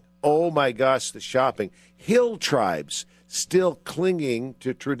shopping. Oh my gosh, the shopping. Hill tribes still clinging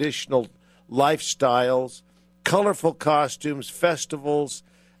to traditional lifestyles, colorful costumes, festivals,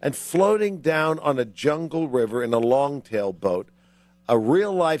 and floating down on a jungle river in a longtail boat, a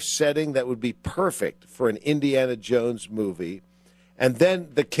real-life setting that would be perfect for an Indiana Jones movie. And then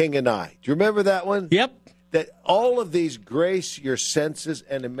The King and I. Do you remember that one? Yep. That all of these grace your senses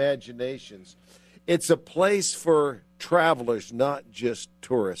and imaginations. It's a place for travelers, not just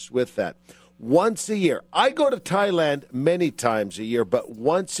tourists, with that. Once a year. I go to Thailand many times a year, but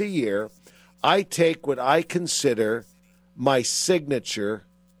once a year, I take what I consider my signature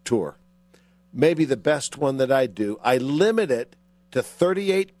tour. Maybe the best one that I do. I limit it to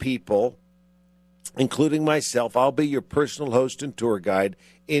 38 people, including myself. I'll be your personal host and tour guide,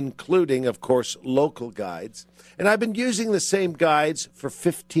 including, of course, local guides. And I've been using the same guides for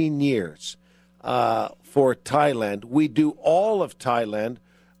 15 years for Thailand. We do all of Thailand.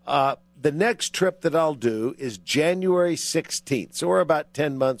 The next trip that I'll do is January 16th, so we're about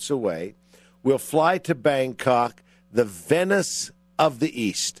 10 months away. We'll fly to Bangkok, the Venice of the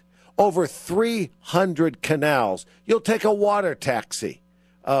East. Over 300 canals. You'll take a water taxi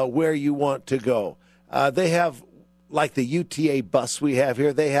where you want to go. They have, like the UTA bus we have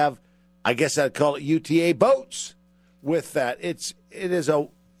here, they have, I guess I'd call it UTA boats with that. It is a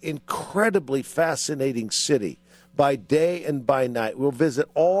incredibly fascinating city by day and by night. We'll visit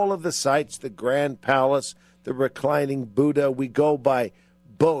all of the sites, the Grand Palace, the reclining Buddha. We go by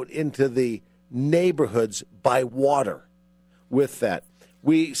boat into the neighborhoods by water with that.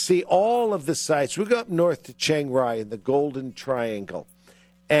 We see all of the sites. We go up north to Chiang Rai in the Golden Triangle,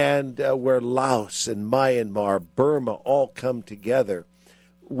 and where Laos and Myanmar, Burma all come together.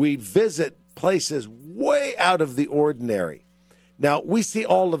 We visit places way out of the ordinary. Now, we see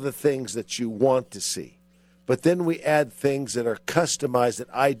all of the things that you want to see, but then we add things that are customized that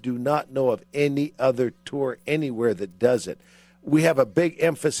I do not know of any other tour anywhere that does it. We have a big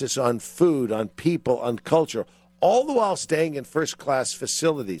emphasis on food, on people, on culture, all the while staying in first-class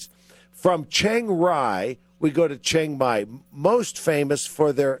facilities. From Chiang Rai, we go to Chiang Mai, most famous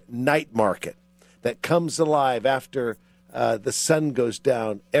for their night market that comes alive after the sun goes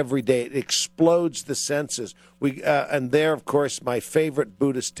down every day. It explodes the senses. And there, of course, my favorite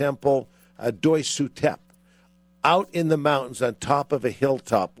Buddhist temple, Doi Suthep. Out in the mountains on top of a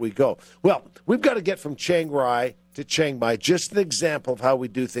hilltop we go. Well, we've got to get from Chiang Rai to Chiang Mai. Just an example of how we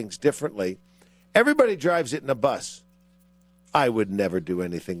do things differently. Everybody drives it in a bus. I would never do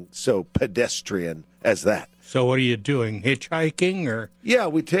anything so pedestrian as that. So what are you doing, hitchhiking or? Yeah,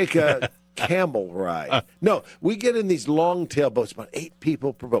 we take a camel ride. No, we get in these long-tail boats, about 8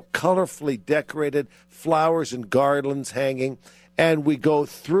 people per boat, colorfully decorated, flowers and garlands hanging, and we go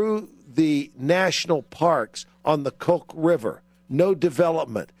through the national parks on the Kok River. No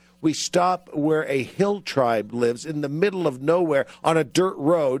development. We stop where a hill tribe lives in the middle of nowhere on a dirt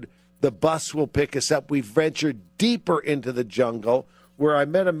road. The bus will pick us up. We've ventured deeper into the jungle where I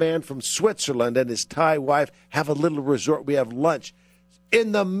met a man from Switzerland and his Thai wife have a little resort. We have lunch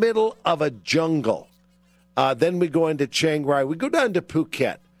in the middle of a jungle. Then we go into Chiang Rai. We go down to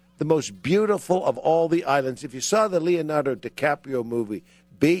Phuket, the most beautiful of all the islands. If you saw the Leonardo DiCaprio movie,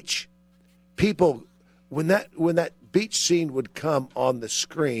 Beach, people, when that beach scene would come on the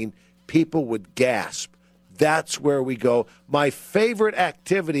screen, people would gasp. That's where we go. My favorite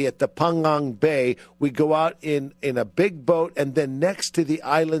activity at the Pangang Bay, we go out in a big boat, and then next to the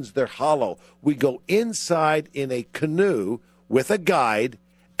islands, they're hollow. We go inside in a canoe with a guide,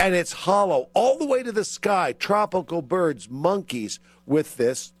 and it's hollow all the way to the sky. Tropical birds, monkeys with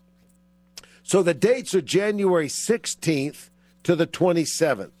this. So the dates are January 16th to the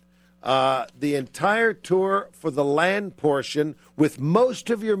 27th. The entire tour for the land portion, with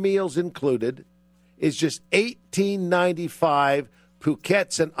most of your meals included, is just $18.95.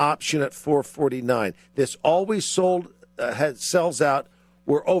 Phuket's an option at $4.49. This always sells out.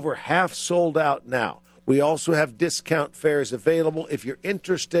 We're over half sold out now. We also have discount fares available. If you're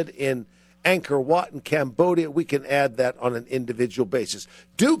interested in Angkor Wat in Cambodia, we can add that on an individual basis.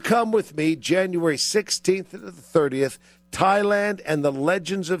 Do come with me January 16th to the 30th, Thailand and the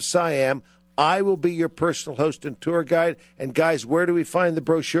Legends of Siam. I will be your personal host and tour guide. And guys, where do we find the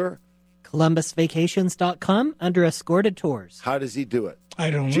brochure? ColumbusVacations.com under Escorted Tours. How does he do it? I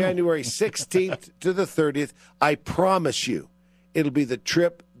don't know. January 16th to the 30th. I promise you, it'll be the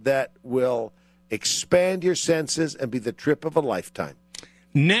trip that will expand your senses and be the trip of a lifetime.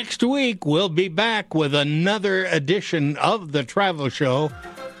 Next week, we'll be back with another edition of The Travel Show.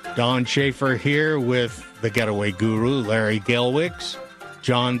 Don Schaefer here with the Getaway Guru, Larry Gelwicks,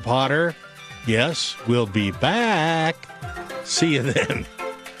 John Potter. Yes, we'll be back. See you then.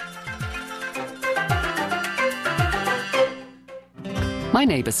 My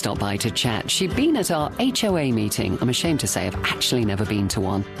neighbour stopped by to chat. She'd been at our HOA meeting. I'm ashamed to say I've actually never been to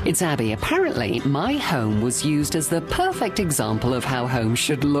one. It's Abby. Apparently, my home was used as the perfect example of how homes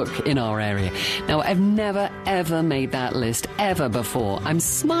should look in our area. Now, I've never, ever made that list ever before. I'm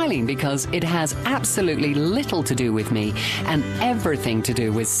smiling because it has absolutely little to do with me and everything to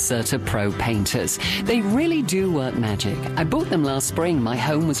do with CertaPro painters. They really do work magic. I bought them last spring. My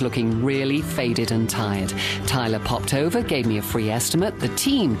home was looking really faded and tired. Tyler popped over, gave me a free estimate. The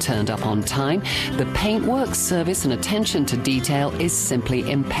team turned up on time. The paintwork, service, and attention to detail is simply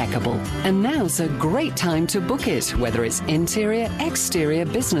impeccable. And now's a great time to book it, whether it's interior, exterior,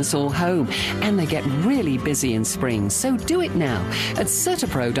 business, or home. And they get really busy in spring, so do it now at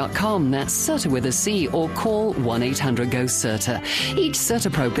CertaPro.com. That's Certa with a C, or call 1-800-GO-CERTA. Each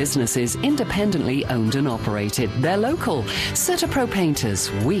CertaPro business is independently owned and operated. They're local. CertaPro Painters.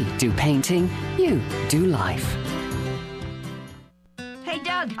 We do painting. You do life.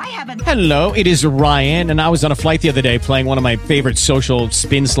 Doug, I haven't. Hello, it is Ryan, and I was on a flight the other day playing one of my favorite social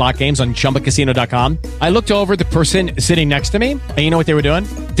spin slot games on ChumbaCasino.com. I looked over at the person sitting next to me, and you know what they were doing?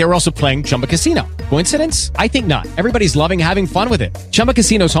 They were also playing Chumba Casino. Coincidence? I think not. Everybody's loving having fun with it. Chumba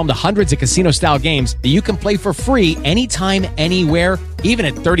Casino is home to hundreds of casino-style games that you can play for free anytime, anywhere, even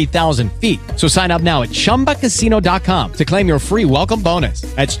at 30,000 feet. So sign up now at ChumbaCasino.com to claim your free welcome bonus.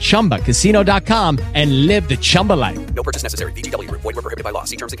 That's ChumbaCasino.com and live the Chumba life. No purchase necessary. VGW. Void where prohibited by law.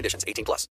 See terms and conditions. 18+.